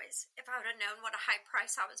my boys. If I would have known what a high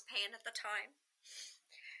price I was paying at the time.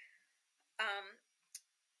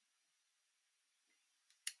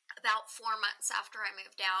 About 4 months after I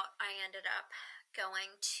moved out, I ended up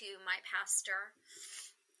going to my pastor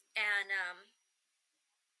and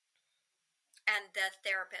the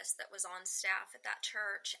therapist that was on staff at that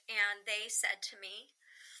church, and they said to me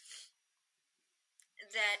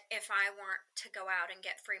that if I weren't to go out and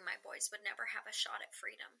get free, my boys would never have a shot at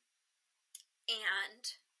freedom. And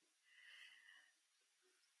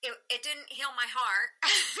it didn't heal my heart.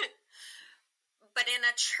 But in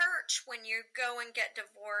a church, when you go and get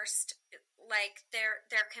divorced, like there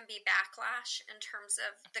can be backlash in terms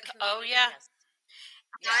of the community. Oh, yeah.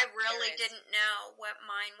 I really didn't know what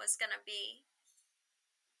mine was going to be.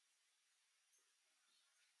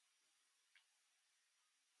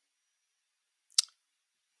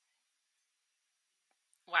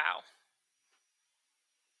 Wow.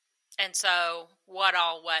 And so, what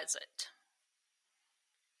all was it?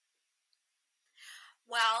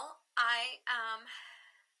 Well, I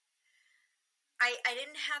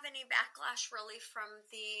didn't have any backlash really from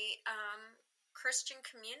the Christian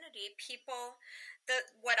community. People,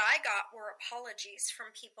 what I got were apologies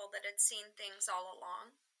from people that had seen things all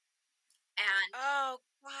along. And oh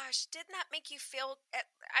gosh, didn't that make you feel?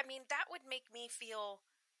 I mean, that would make me feel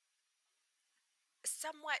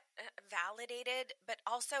somewhat validated, but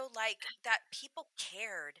also like that people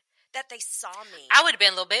cared, that they saw me. I would have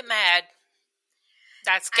been a little bit mad.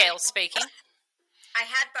 That's Gail speaking. I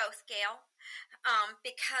had both, Gail,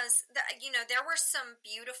 because there were some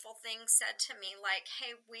beautiful things said to me, like,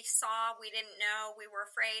 "Hey, we saw, we didn't know, we were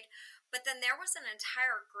afraid." But then there was an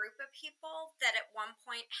entire group of people that at one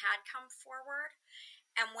point had come forward,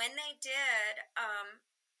 and when they did,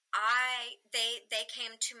 they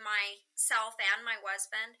came to myself and my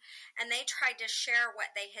husband, and they tried to share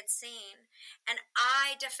what they had seen, and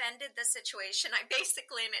I defended the situation. I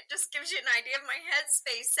basically, and it just gives you an idea of my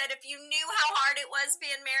headspace, said, if you knew how hard it was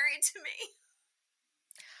being married to me.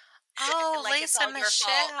 Oh, Like it's Lisa all your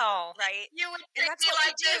fault, Michelle. right? You would And treat that's me what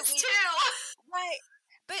like we do. this too. Right.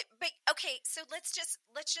 But okay, so let's just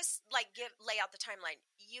like lay out the timeline.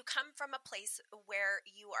 You come from a place where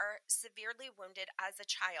you are severely wounded as a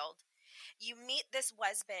child. You meet this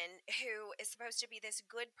husband who is supposed to be this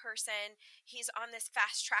good person. He's on this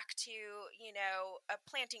fast track to,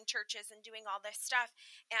 planting churches and doing all this stuff.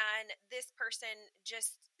 And this person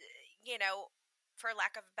just, for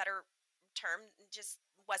lack of a better term, just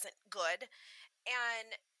wasn't good.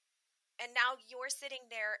 And now you're sitting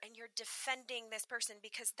there and you're defending this person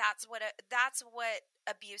because that's what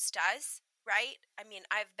abuse does, right? I mean,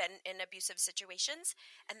 I've been in abusive situations,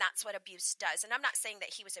 and that's what abuse does. And I'm not saying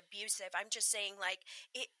that he was abusive. I'm just saying, like,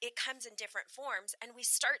 it comes in different forms, and we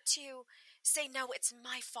start to say, no, it's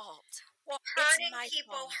my fault. Well, hurting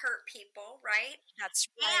people hurt people, right? That's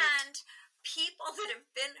right. And people that have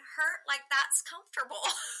been hurt, like, that's comfortable.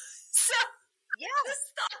 So yeah,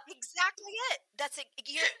 exactly it. That's it.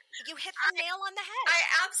 You hit the nail on the head. I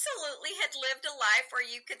absolutely had lived a life where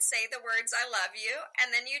you could say the words "I love you,"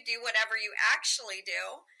 and then you do whatever you actually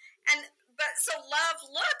do. But so love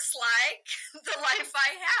looks like the life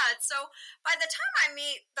I had. So by the time I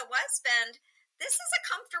meet the husband, this is a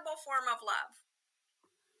comfortable form of love.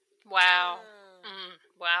 Wow.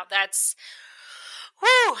 Wow. That's,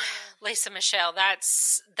 whew, Lisa Michelle,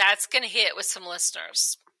 that's going to hit with some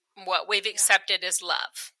listeners. What we've accepted as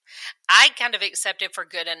love. I kind of accepted for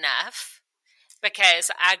good enough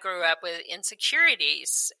because I grew up with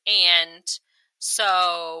insecurities. And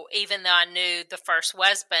so even though I knew the first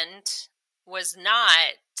husband was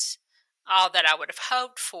not all that I would have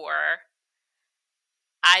hoped for,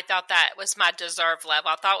 I thought that was my deserved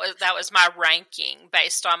level. I thought that was my ranking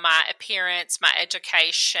based on my appearance, my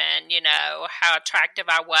education, how attractive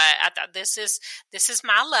I was. I thought this is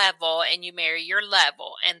my level, and you marry your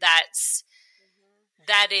level. And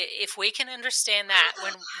if we can understand that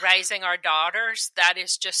when raising our daughters, that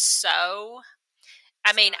is just so.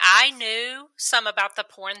 I mean, I knew some about the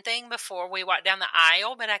porn thing before we walked down the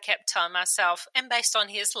aisle, but I kept telling myself, and based on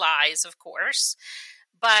his lies, of course,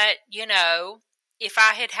 but, if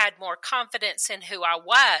I had had more confidence in who I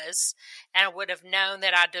was, and I would have known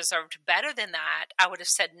that I deserved better than that, I would have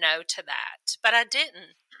said no to that. But I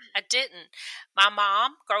didn't. My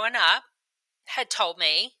mom, growing up, had told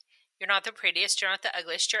me, you're not the prettiest, you're not the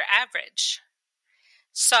ugliest, you're average.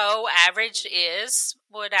 So average is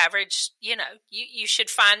what average, you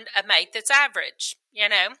should find a mate that's average,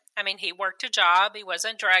 I mean, he worked a job, he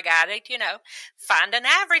wasn't a drug addict, find an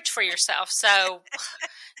average for yourself. So,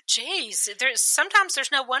 geez, sometimes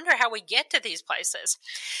there's no wonder how we get to these places.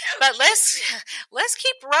 But let's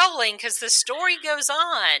keep rolling because the story goes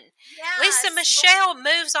on. Yes. Lisa Michelle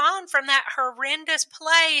moves on from that horrendous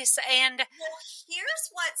place. And well,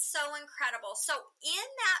 here's what's so incredible. So in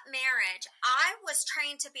that marriage, I was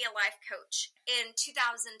trained to be a life coach in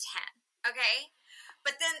 2010. Okay.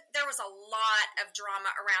 But then there was a lot of drama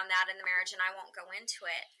around that in the marriage, and I won't go into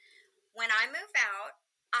it. When I move out,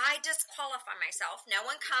 I disqualify myself. No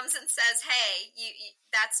one comes and says, hey, you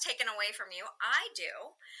that's taken away from you. I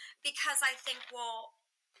do, because I think, well,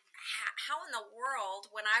 how in the world,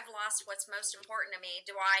 when I've lost what's most important to me,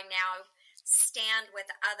 do I now stand with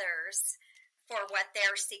others for what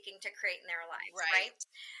they're seeking to create in their lives, right?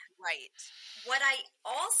 Right. What I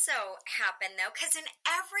also happened, though, because in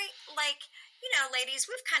every, ladies,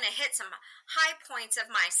 we've kind of hit some high points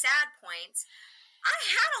of my sad points. I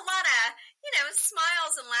had a lot of,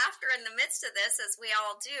 smiles and laughter in the midst of this, as we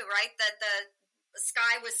all do, right? The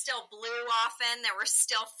sky was still blue often. There were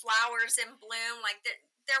still flowers in bloom. Like,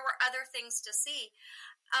 there were other things to see.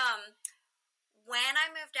 When I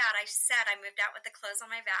moved out, I said I moved out with the clothes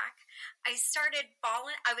on my back. I started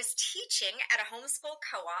I was teaching at a homeschool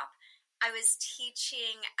co-op. I was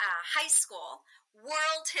teaching high school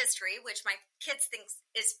world history, which my kids think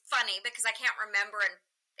is funny because I can't remember in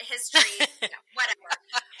history, whatever.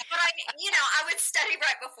 But I would study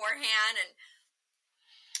right beforehand, and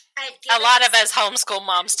a lot of us homeschool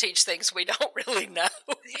moms teach things we don't really know.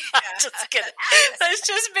 I'm just kidding. Let's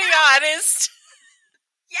just be honest.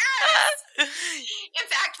 Yes. In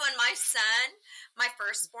fact, when my son, my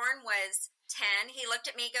firstborn, was 10, he looked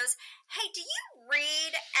at me and goes, hey, do you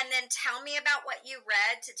read and then tell me about what you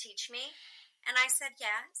read to teach me? And I said,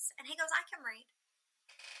 yes. And he goes, I can read.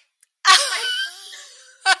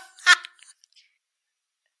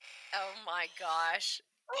 Oh my gosh.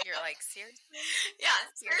 You're like, seriously? Yeah,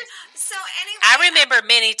 seriously. So anyway, I remember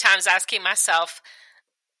many times asking myself,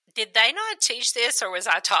 did they not teach this, or was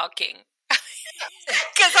I talking?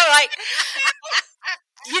 Because I'm like,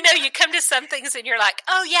 you come to some things and you're like,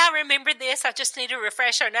 oh yeah, I remember this. I just need a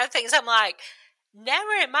refresher. And other things, I'm like,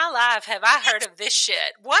 never in my life have I heard of this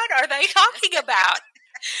shit. What are they talking about?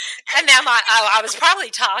 And now I'm like, oh, I was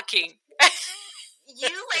probably talking. You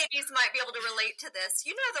ladies might be able to relate to this.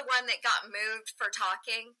 You know the one that got moved for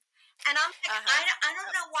talking? And I'm like, I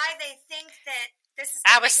don't know why they think that this is...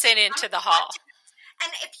 I was sent into the hall.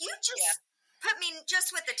 And if you just put me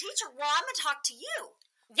just with the teacher, well, I'm going to talk to you.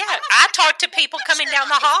 Yeah, I talked to people coming down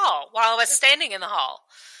the hall while I was standing in the hall.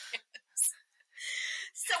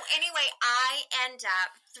 So anyway, I end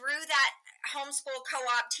up, through that homeschool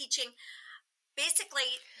co-op teaching,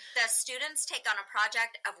 basically the students take on a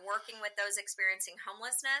project of working with those experiencing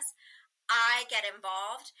homelessness. I get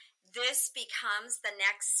involved. This becomes the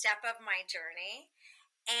next step of my journey.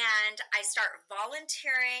 And I start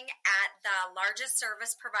volunteering at the largest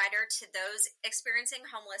service provider to those experiencing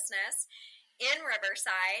homelessness in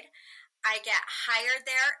Riverside. I get hired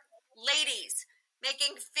there. Ladies,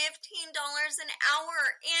 making $15 an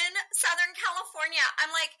hour in Southern California.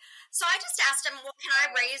 I'm like, so I just asked him, well, can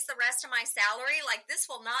I raise the rest of my salary? Like, this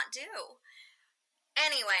will not do.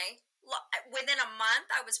 Anyway, within a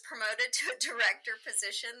month, I was promoted to a director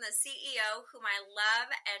position. The CEO, whom I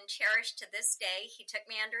love and cherish to this day, he took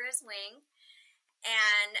me under his wing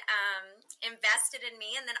and invested in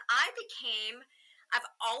me. And then I've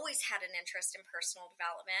always had an interest in personal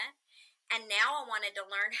development. And now I wanted to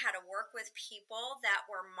learn how to work with people that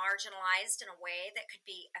were marginalized in a way that could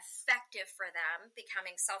be effective for them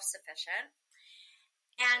becoming self-sufficient.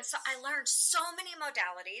 And so I learned so many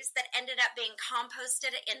modalities that ended up being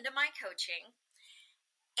composted into my coaching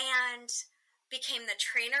and became the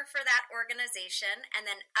trainer for that organization and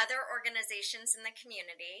then other organizations in the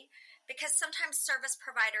community, because sometimes service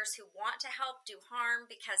providers who want to help do harm,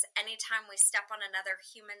 because anytime we step on another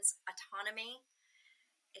human's autonomy,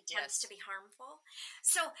 it tends to be harmful.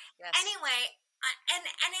 So anyway,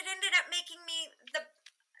 and it ended up making me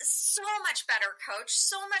so much better coach,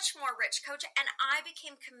 so much more rich coach. And I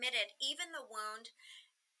became committed. Even the wound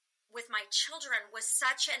with my children was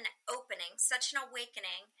such an opening, such an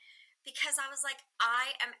awakening, because I was like,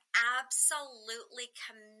 I am absolutely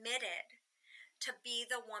committed to be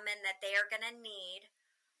the woman that they are going to need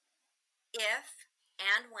if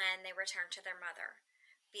and when they return to their mother.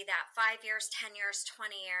 Be that 5 years, 10 years,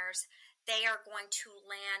 20 years, they are going to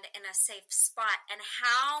land in a safe spot. And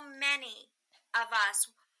how many of us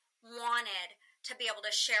wanted to be able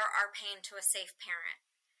to share our pain to a safe parent?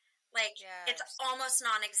 Like, it's almost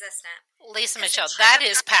non-existent. Lisa Michelle, that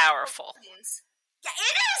is powerful. Yeah,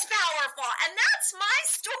 it is powerful. And that's my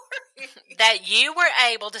story. That you were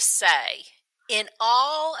able to say, in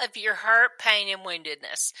all of your hurt, pain, and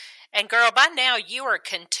woundedness, and girl, by now you are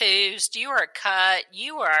contused, you are cut,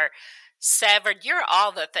 you are severed, you're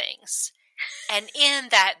all the things. And in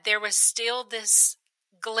that, there was still this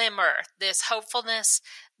glimmer, this hopefulness,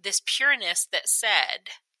 this pureness that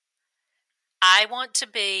said, I want to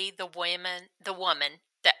be the woman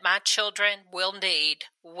that my children will need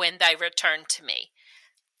when they return to me.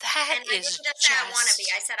 That and is I didn't just say I want to be.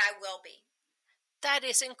 I said I will be. That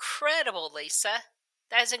is incredible, Lisa.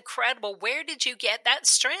 That is incredible. Where did you get that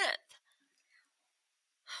strength?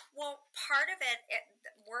 Well, part of it,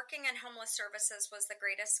 working in homeless services was the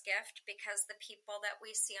greatest gift, because the people that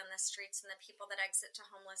we see on the streets and the people that exit to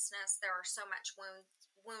homelessness, there are so much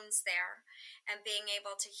wounds there. And being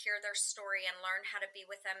able to hear their story and learn how to be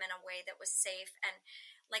with them in a way that was safe, and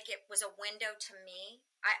like it was a window to me.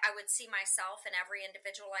 I would see myself in every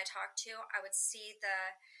individual I talked to. I would see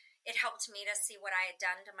it helped me to see what I had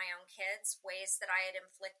done to my own kids, ways that I had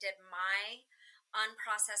inflicted my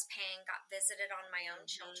unprocessed pain, got visited on my own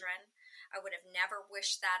children. I would have never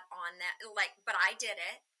wished that on that, but I did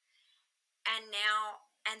it. And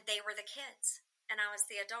they were the kids, and I was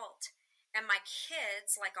the adult. And my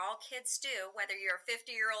kids, like all kids do, whether you're a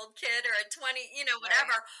 50-year-old kid or a 20,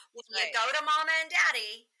 whatever, when you go to mama and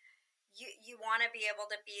daddy, you want to be able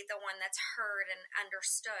to be the one that's heard and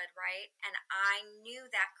understood, right? And I knew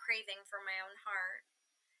that craving from my own heart.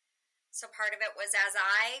 So part of it was, as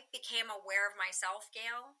I became aware of myself,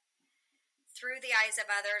 Gail, through the eyes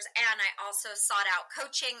of others, and I also sought out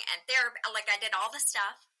coaching and therapy, like I did all the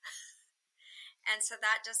stuff. And so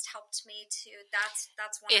that just helped me to, that's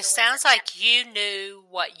one of the ways. It sounds like you knew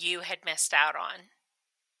what you had missed out on.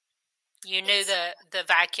 You knew the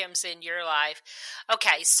vacuums in your life.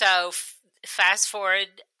 Okay, so fast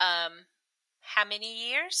forward, how many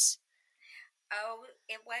years?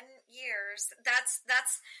 it wasn't years. That's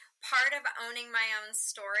part of owning my own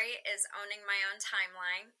story, is owning my own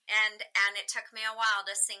timeline, and it took me a while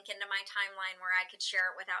to sink into my timeline where I could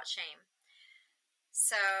share it without shame.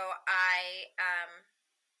 So I,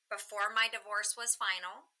 before my divorce was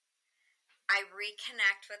final, I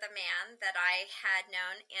reconnect with a man that I had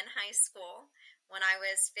known in high school when I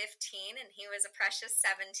was 15 and he was a precious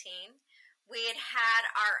 17. We had had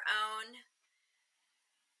our own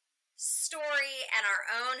story and our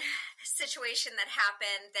own situation that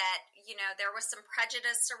happened that, there was some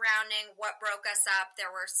prejudice surrounding what broke us up.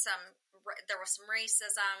 There was some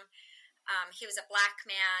racism. He was a black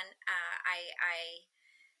man.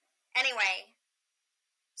 Anyway,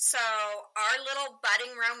 so our little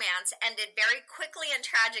budding romance ended very quickly and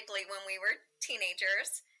tragically when we were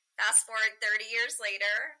teenagers. Fast forward 30 years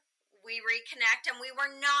later, we reconnect, and we were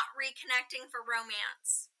not reconnecting for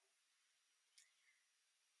romance.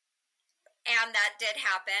 And that did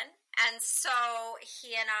happen. And so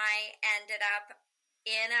he and I ended up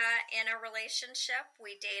in a relationship.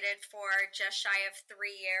 We dated for just shy of 3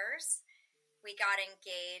 years. We got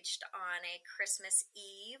engaged on a Christmas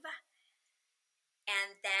Eve.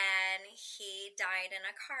 And then he died in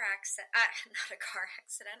a car accident, not a car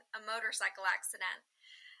accident, a motorcycle accident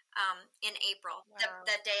in April, wow.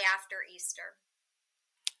 the day after Easter.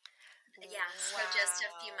 Yeah, wow. So just a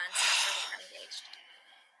few months after we got engaged.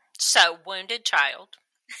 So, wounded child.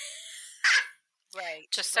 Right.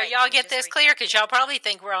 Just so y'all get this clear, because y'all probably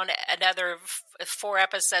think we're on another 4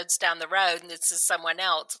 episodes down the road and this is someone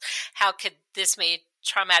else. How could this be?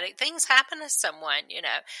 Traumatic things happen to someone?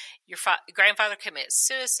 Your grandfather commits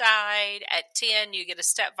suicide. At 10, you get a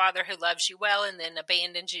stepfather who loves you well and then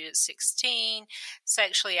abandons you at 16.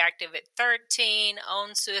 Sexually active at 13.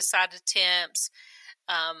 Own suicide attempts.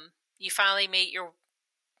 You finally meet your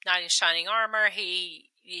knight in shining armor. He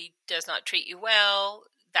does not treat you well.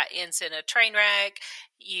 That ends in a train wreck.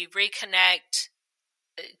 You reconnect.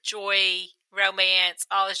 Joy, romance,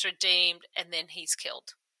 all is redeemed, and then he's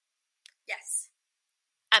killed. Yes.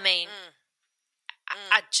 I mean,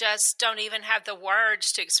 I just don't even have the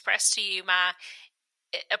words to express to you my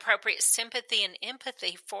appropriate sympathy and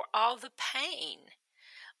empathy for all the pain.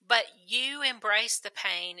 But you embrace the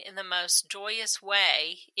pain in the most joyous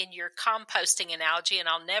way in your composting analogy, and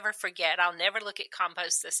I'll never forget. I'll never look at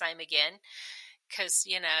compost the same again, because,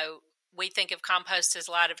 we think of compost as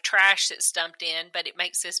a lot of trash that's dumped in, but it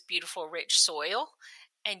makes this beautiful, rich soil.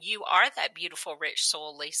 And you are that beautiful, rich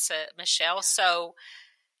soil, Lisa Michelle. Yeah. So,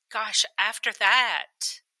 gosh, after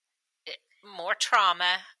that, more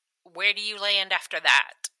trauma. Where do you land after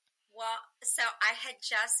that? Well, so I had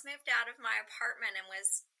just moved out of my apartment and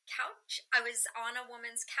I was on a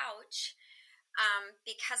woman's couch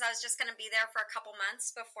because I was just going to be there for a couple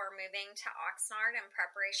months before moving to Oxnard in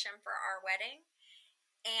preparation for our wedding.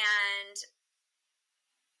 And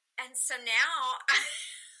so now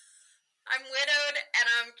I'm widowed and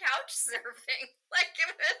I'm couch surfing. Like,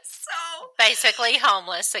 it was so... Basically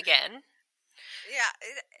homeless again. Yeah.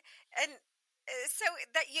 And so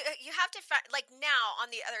that you have to find, like, now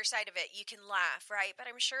on the other side of it, you can laugh, right? But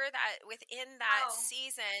I'm sure that within that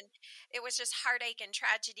season, it was just heartache and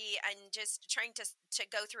tragedy and just trying to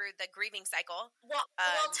go through the grieving cycle. Well,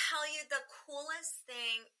 I'll tell you, the coolest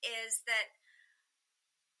thing is that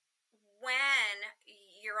when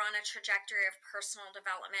you're on a trajectory of personal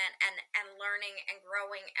development and learning and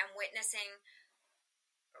growing and witnessing,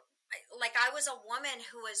 like, I was a woman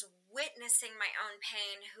who was witnessing my own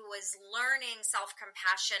pain, who was learning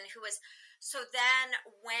self-compassion, so then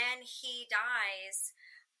when he dies,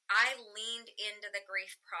 I leaned into the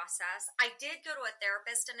grief process. I did go to a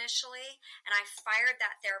therapist initially, and I fired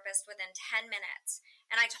that therapist within 10 minutes.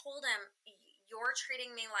 And I told him, you're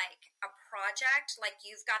treating me like a project, like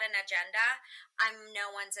you've got an agenda. I'm no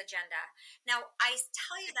one's agenda. Now, I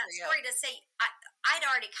tell you that story to say I'd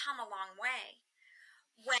already come a long way.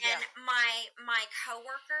 When my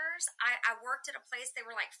coworkers, I worked at a place, they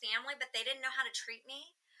were like family, but they didn't know how to treat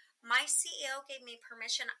me. My CEO gave me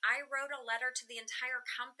permission. I wrote a letter to the entire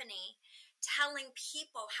company telling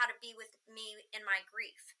people how to be with me in my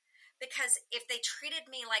grief. Because if they treated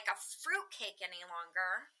me like a fruitcake any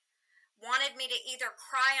longer, wanted me to either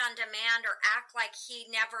cry on demand or act like he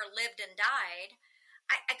never lived and died,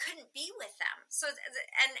 I couldn't be with them. So,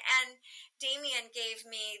 and Damien gave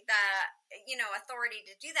me the, authority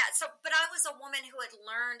to do that. So, but I was a woman who had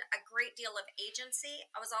learned a great deal of agency.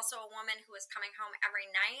 I was also a woman who was coming home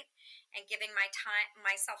every night and giving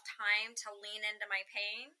myself time to lean into my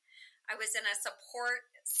pain. I was in a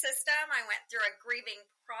support system. I went through a grieving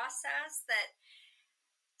process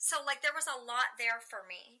so like there was a lot there for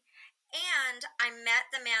me. And I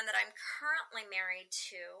met the man that I'm currently married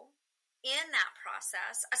to in that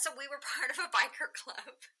process. So we were part of a biker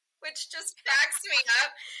club, which just cracks me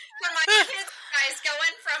up. When my kids, guys,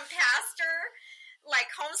 going from pastor,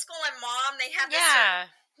 like homeschooling mom, they have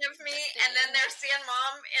this of me, and then they're seeing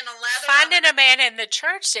mom in a leather. Finding a man in the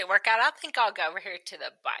church didn't work out. I think I'll go over here to the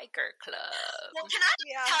biker club. Well, can I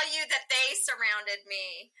tell you that they surrounded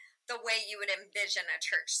me the way you would envision a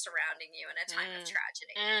church surrounding you in a time of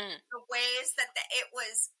tragedy. The ways that it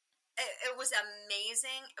was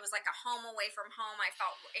amazing. It was like a home away from home. I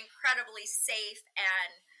felt incredibly safe,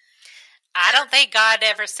 and I don't think God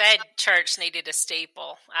ever said church needed a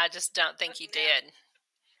steeple. I just don't think he did.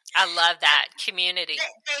 I love that community.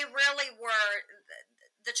 They really were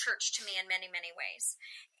the church to me in many, many ways.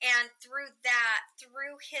 And through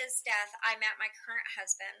his death, I met my current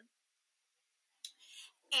husband.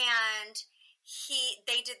 And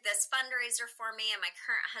they did this fundraiser for me, and my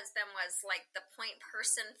current husband was like the point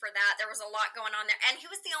person for that. There was a lot going on there, and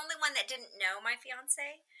he was the only one that didn't know my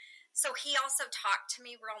fiance. So he also talked to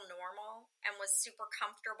me real normal and was super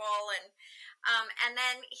comfortable, and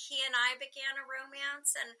then he and I began a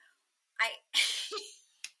romance, and I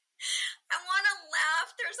want to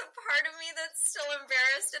laugh. There's a part of me that's still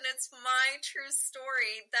embarrassed, and it's my true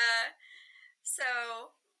story.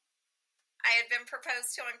 So I had been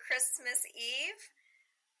proposed to on Christmas Eve.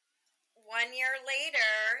 1 year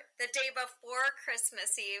later, the day before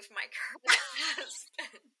Christmas Eve, my current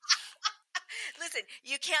husband. Listen,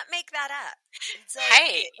 you can't make that up. So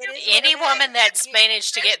hey, any woman that's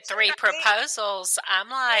managed to get 3 proposals, I'm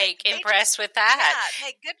like impressed with that. Yeah,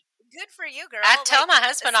 hey, good for you, girl. I tell my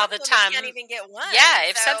husband all the time. Can't even get one. Yeah,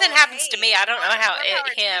 if something happens to me, I don't know how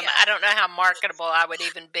I don't know how marketable I would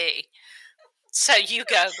even be. So you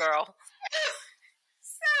go, girl.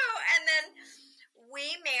 So, and then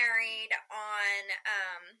we married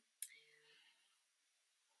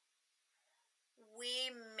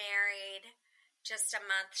just a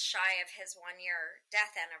month shy of his 1-year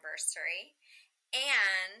death anniversary.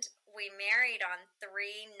 And we married on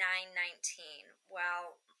 3/9/19.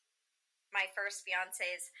 Well, my first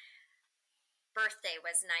fiance's birthday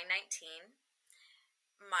was 9/19.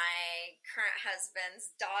 My current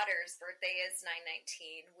husband's daughter's birthday is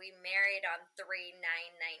 9/19. We married on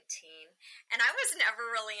 3/9/19. And I was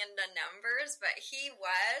never really into numbers, but he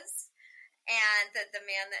was. And the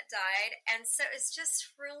man that died. And so it's just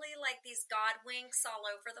really like these God winks all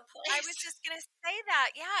over the place. I was just going to say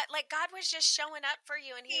that. Yeah, like God was just showing up for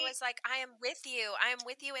you, and he was like, I am with you. I am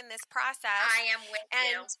with you in this process. I am with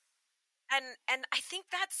you. And I think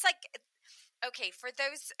that's like, okay, for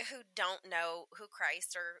those who don't know who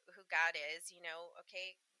Christ or who God is,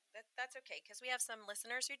 okay, that's okay, because we have some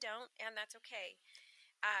listeners who don't, and that's okay.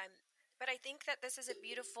 But I think that this is a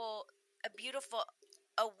beautiful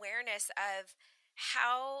awareness of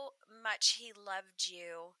how much he loved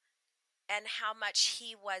you and how much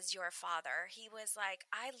he was your father. He was like,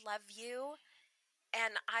 I love you,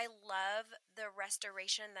 and I love the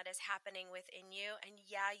restoration that is happening within you. And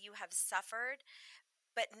yeah, you have suffered,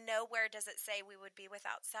 but nowhere does it say we would be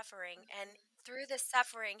without suffering. Mm-hmm. And through the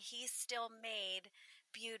suffering, he still made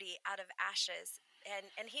beauty out of ashes.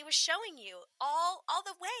 And he was showing you all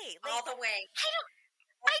the way. Like, all the way.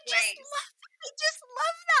 I just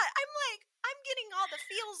love that. I'm getting all the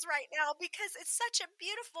feels right now because it's such a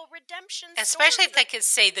beautiful redemption story. Especially if they could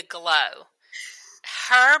see the glow.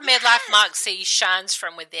 Her midlife Moxie shines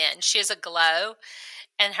from within. She has a glow,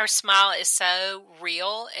 and her smile is so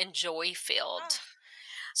real and joy-filled.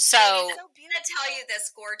 So I'm going to tell you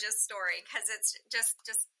this gorgeous story because it's just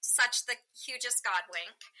such the hugest God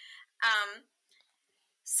wink.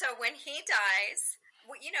 So when he dies,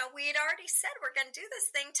 we had already said we're going to do this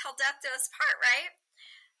thing till death do us part, right?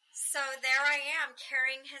 So there I am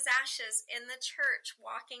carrying his ashes in the church,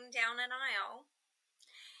 walking down an aisle.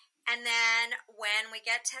 And then when we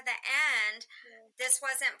get to the end, this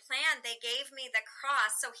wasn't planned. They gave me the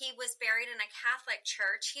cross. So he was buried in a Catholic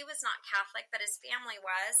church. He was not Catholic, but his family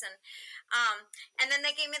was. And then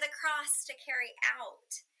they gave me the cross to carry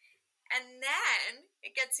out. And then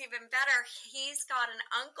it gets even better. He's got an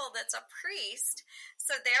uncle that's a priest.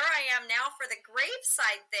 So there I am now for the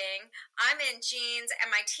graveside thing. I'm in jeans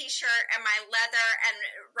and my t-shirt and my leather, and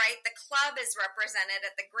the club is represented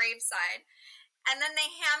at the graveside. And then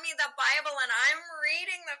they hand me the Bible, and I'm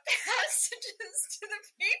reading the passages to the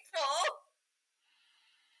people.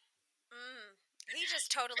 He just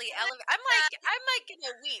totally elevated. I'm like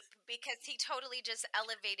gonna weep because he totally just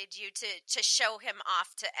elevated you to show him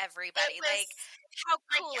off to everybody. Like, how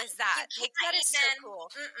cool is that? Like, that is so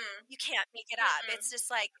cool. You can't make it up. It's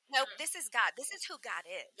just like, nope, this is God. This is who God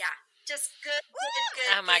is. Yeah, just good.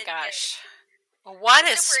 Oh my gosh. What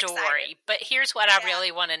a story. Excited. But here's what I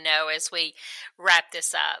really want to know as we wrap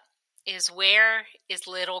this up is where is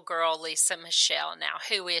little girl Lisa Michelle now?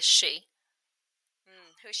 Who is she?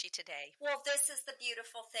 Who is she today? Well, this is the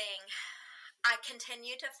beautiful thing. I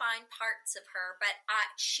continue to find parts of her, but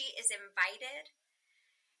she is invited.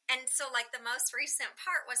 And so, like, the most recent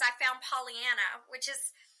part was I found Pollyanna, which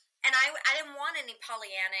is, and I didn't want any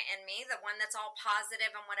Pollyanna in me, the one that's all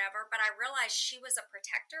positive and whatever, but I realized she was a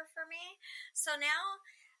protector for me. So now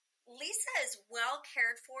Lisa is well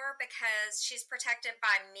cared for because she's protected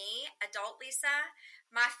by me, adult Lisa,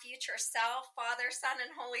 my future self, Father, Son,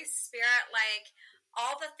 and Holy Spirit, like,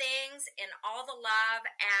 all the things and all the love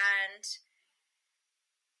and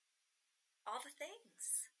all the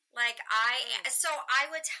things. Like, so I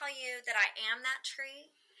would tell you that I am that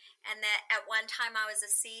tree, and that at one time I was a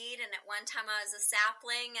seed, and at one time I was a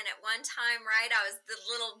sapling, and at one time, right, I was the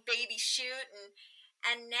little baby shoot,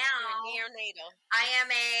 and now neonatal. I am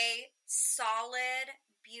a solid,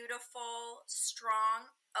 beautiful, strong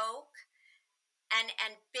oak.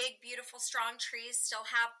 And big, beautiful, strong trees still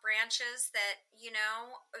have branches that, you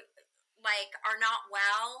know, like are not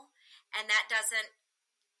well. And that doesn't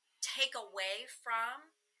take away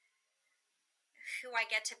from who I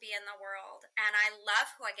get to be in the world. And I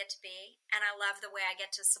love who I get to be. And I love the way I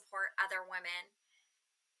get to support other women.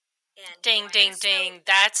 Ding, ding, ding.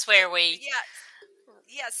 That's where we...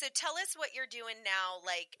 Yeah, so tell us what you're doing now,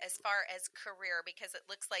 like, as far as career, because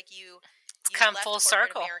it looks like you come left full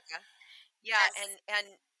circle. America. Yeah,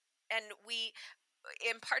 yes. and we,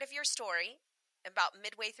 in part of your story, about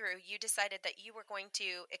midway through, you decided that you were going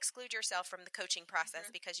to exclude yourself from the coaching process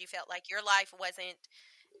because you felt like your life wasn't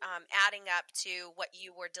adding up to what you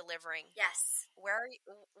were delivering. Yes.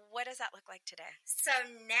 What does that look like today? So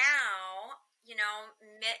now, you know,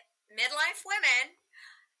 midlife women,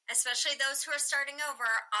 especially those who are starting over,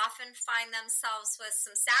 often find themselves with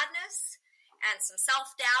some sadness and some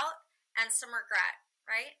self-doubt and some regret,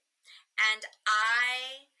 right? And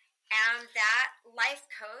I am that life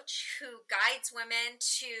coach who guides women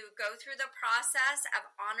to go through the process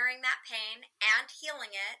of honoring that pain and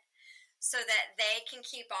healing it so that they can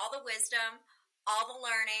keep all the wisdom, all the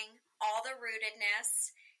learning, all the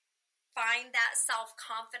rootedness, find that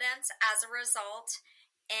self-confidence as a result,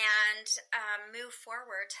 and move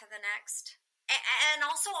forward to the next. And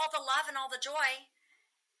also all the love and all the joy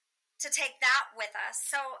to take that with us.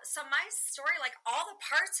 So my story, like, all the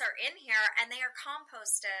parts are in here and they are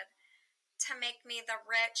composted to make me the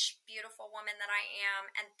rich, beautiful woman that I am.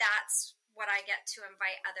 And that's what I get to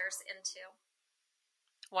invite others into.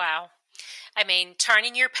 Wow. I mean,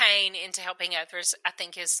 turning your pain into helping others, I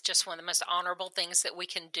think, is just one of the most honorable things that we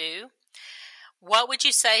can do. What would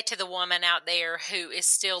you say to the woman out there who is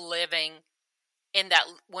still living in that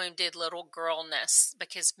wounded little girlness?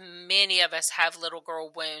 Because many of us have little girl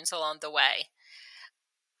wounds along the way.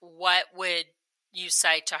 What would you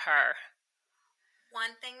say to her?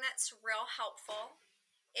 One thing that's real helpful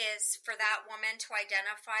is for that woman to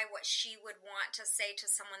identify what she would want to say to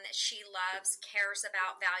someone that she loves, cares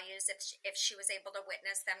about, values, if she was able to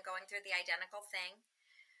witness them going through the identical thing.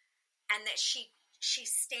 And that she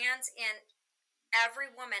stands in, every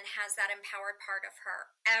woman has that empowered part of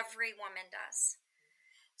her. Every woman does.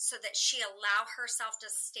 So that she allow herself to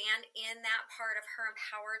stand in that part of her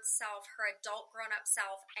empowered self, her adult grown-up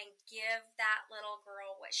self, and give that little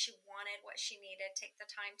girl what she wanted, what she needed, take the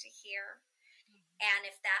time to hear. And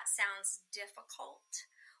if that sounds difficult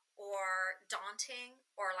or daunting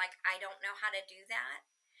or like, I don't know how to do that,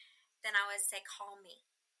 then I would say, call me.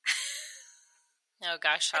 Oh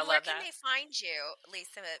gosh, I love that. Where can they find you,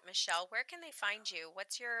 Lisa Michelle? Where can they find you?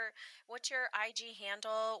 What's your IG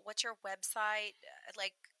handle? What's your website?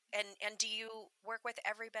 Like, and do you work with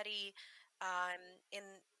everybody in,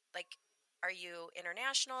 like, are you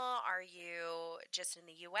international? Are you just in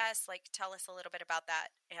the US? Like, tell us a little bit about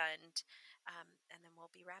that, and then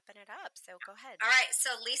we'll be wrapping it up. So go ahead. All right.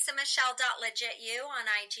 So lisamichelle.legitu on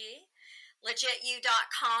IG.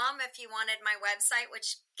 legitu.com if you wanted my website,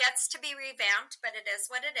 which gets to be revamped, but it is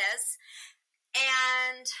what it is.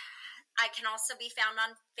 And I can also be found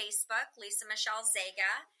on Facebook, Lisa Michelle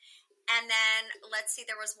Zega. And then, let's see,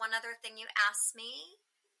 there was one other thing you asked me.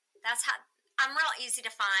 That's how, I'm real easy to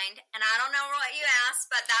find, and I don't know what you asked,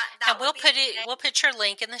 but that we'll put your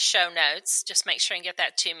link in the show notes. Just make sure and get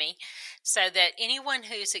that to me so that anyone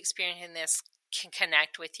who's experiencing this can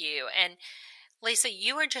connect with you. And Lisa,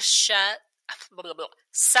 you are just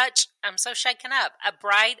I'm so shaken up, a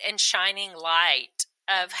bright and shining light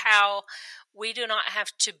of how we do not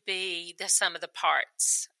have to be the sum of the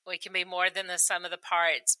parts. We can be more than the sum of the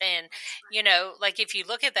parts. And, like if you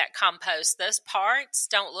look at that compost, those parts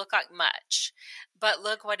don't look like much, but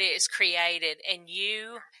look what it has created. And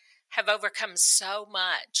you have overcome so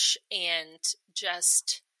much and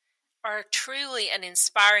just are truly an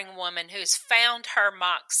inspiring woman who's found her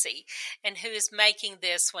moxie and who is making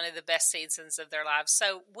this one of the best seasons of their lives.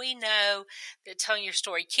 So we know that telling your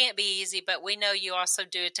story can't be easy, but we know you also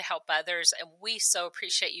do it to help others, and we so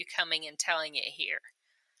appreciate you coming and telling it here.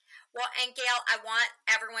 Well, and Gail, I want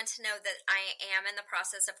everyone to know that I am in the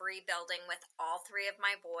process of rebuilding with all three of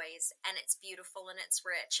my boys, and it's beautiful and it's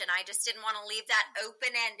rich, and I just didn't want to leave that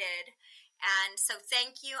open-ended. And so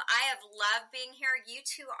thank you. I have loved being here. You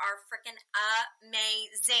two are freaking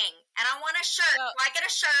amazing. And I want a shirt. Do I get a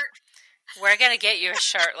shirt? We're going to get you a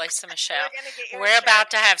shirt, Lisa Michelle. We're about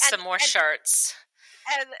to have some more shirts.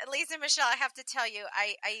 And Lisa Michelle, I have to tell you,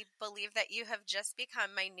 I believe that you have just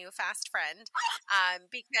become my new fast friend,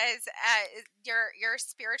 because your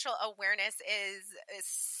spiritual awareness is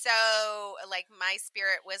so, like, my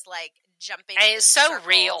spirit was like jumping. And it's so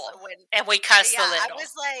real, and we cuss a little. I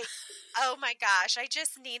was like, oh my gosh, I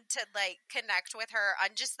just need to like connect with her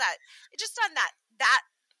on just on that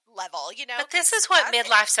level, But this is what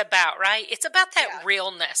midlife's about, right? It's about that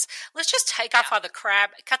realness. Let's just take off all the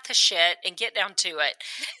crap, cut the shit, and get down to it.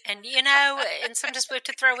 And, and sometimes we have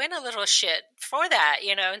to throw in a little shit for that,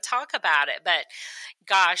 and talk about it. But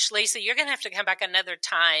gosh, Lisa, you're going to have to come back another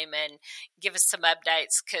time and give us some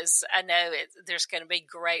updates, because I know there's going to be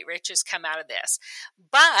great riches come out of this.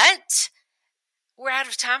 But we're out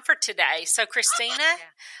of time for today. So, Christina,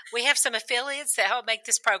 we have some affiliates that help make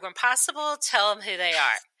this program possible. Tell them who they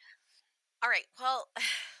are. All right. Well,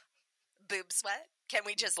 boob sweat. Can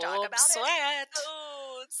we just talk about it?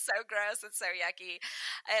 Oh, it's so gross. It's so yucky.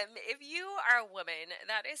 If you are a woman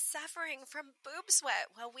that is suffering from boob sweat,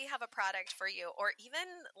 well, we have a product for you. Or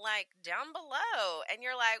even like down below, and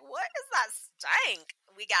you're like, what is that stink?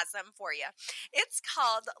 We got something for you. It's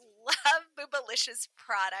called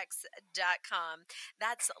LoveBoobalicious.products.com.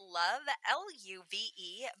 That's love,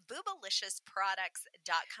 LUVE,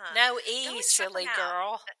 boobalicious.products.com. No E, silly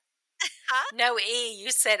girl. Huh? No E. You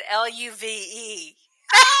said LUVE.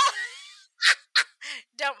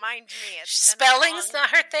 Don't mind me. Spelling's not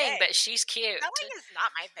her thing, but she's cute. Spelling is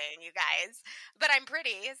not my thing, you guys. But I'm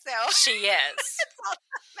pretty, so. She is. It's all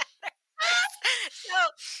that matters.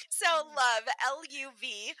 So love,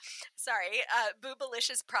 LUV,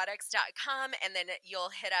 boobalicious.products.com, and then you'll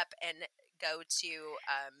hit up and go to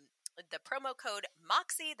the promo code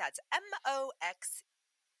MOXIE. That's MOXIE.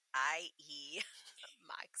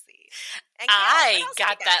 Moxie. And I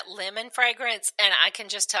got that lemon fragrance, and I can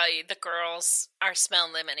just tell you the girls are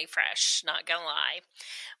smelling lemony fresh, not gonna lie.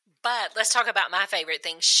 But let's talk about my favorite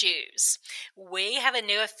thing, shoes. We have a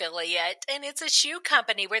new affiliate, and it's a shoe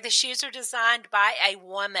company where the shoes are designed by a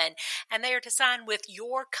woman, and they are designed with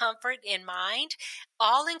your comfort in mind.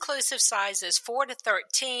 All-inclusive sizes, 4 to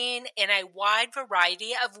 13, in a wide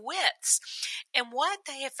variety of widths. And what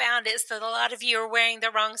they have found is that a lot of you are wearing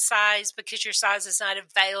the wrong size because your size is not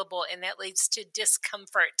available, and that leads to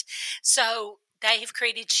discomfort. So they have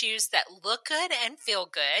created shoes that look good and feel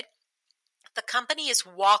good. The company is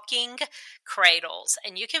Walking Cradles,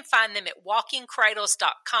 and you can find them at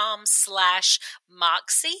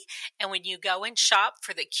walkingcradles.com/Moxie. And when you go and shop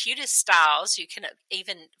for the cutest styles, you can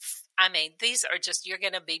these are just, you're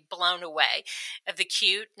going to be blown away of the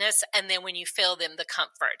cuteness, and then when you feel them, the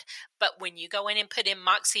comfort. But when you go in and put in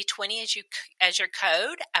Moxie20 as your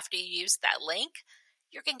code after you use that link,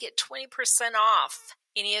 you're going to get 20% off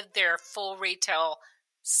any of their full retail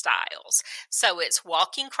styles. So it's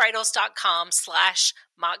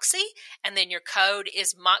walkingcradles.com/Moxie, and then your code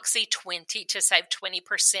is Moxie20 to save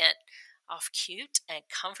 20% off cute and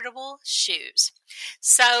comfortable shoes.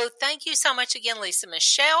 So thank you so much again, Lisa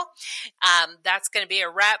Michelle. That's going to be a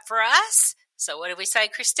wrap for us. So what do we say,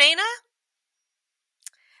 Christina?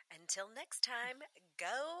 Until next time,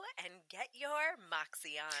 go and get your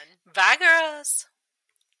Moxie on. Bye, girls.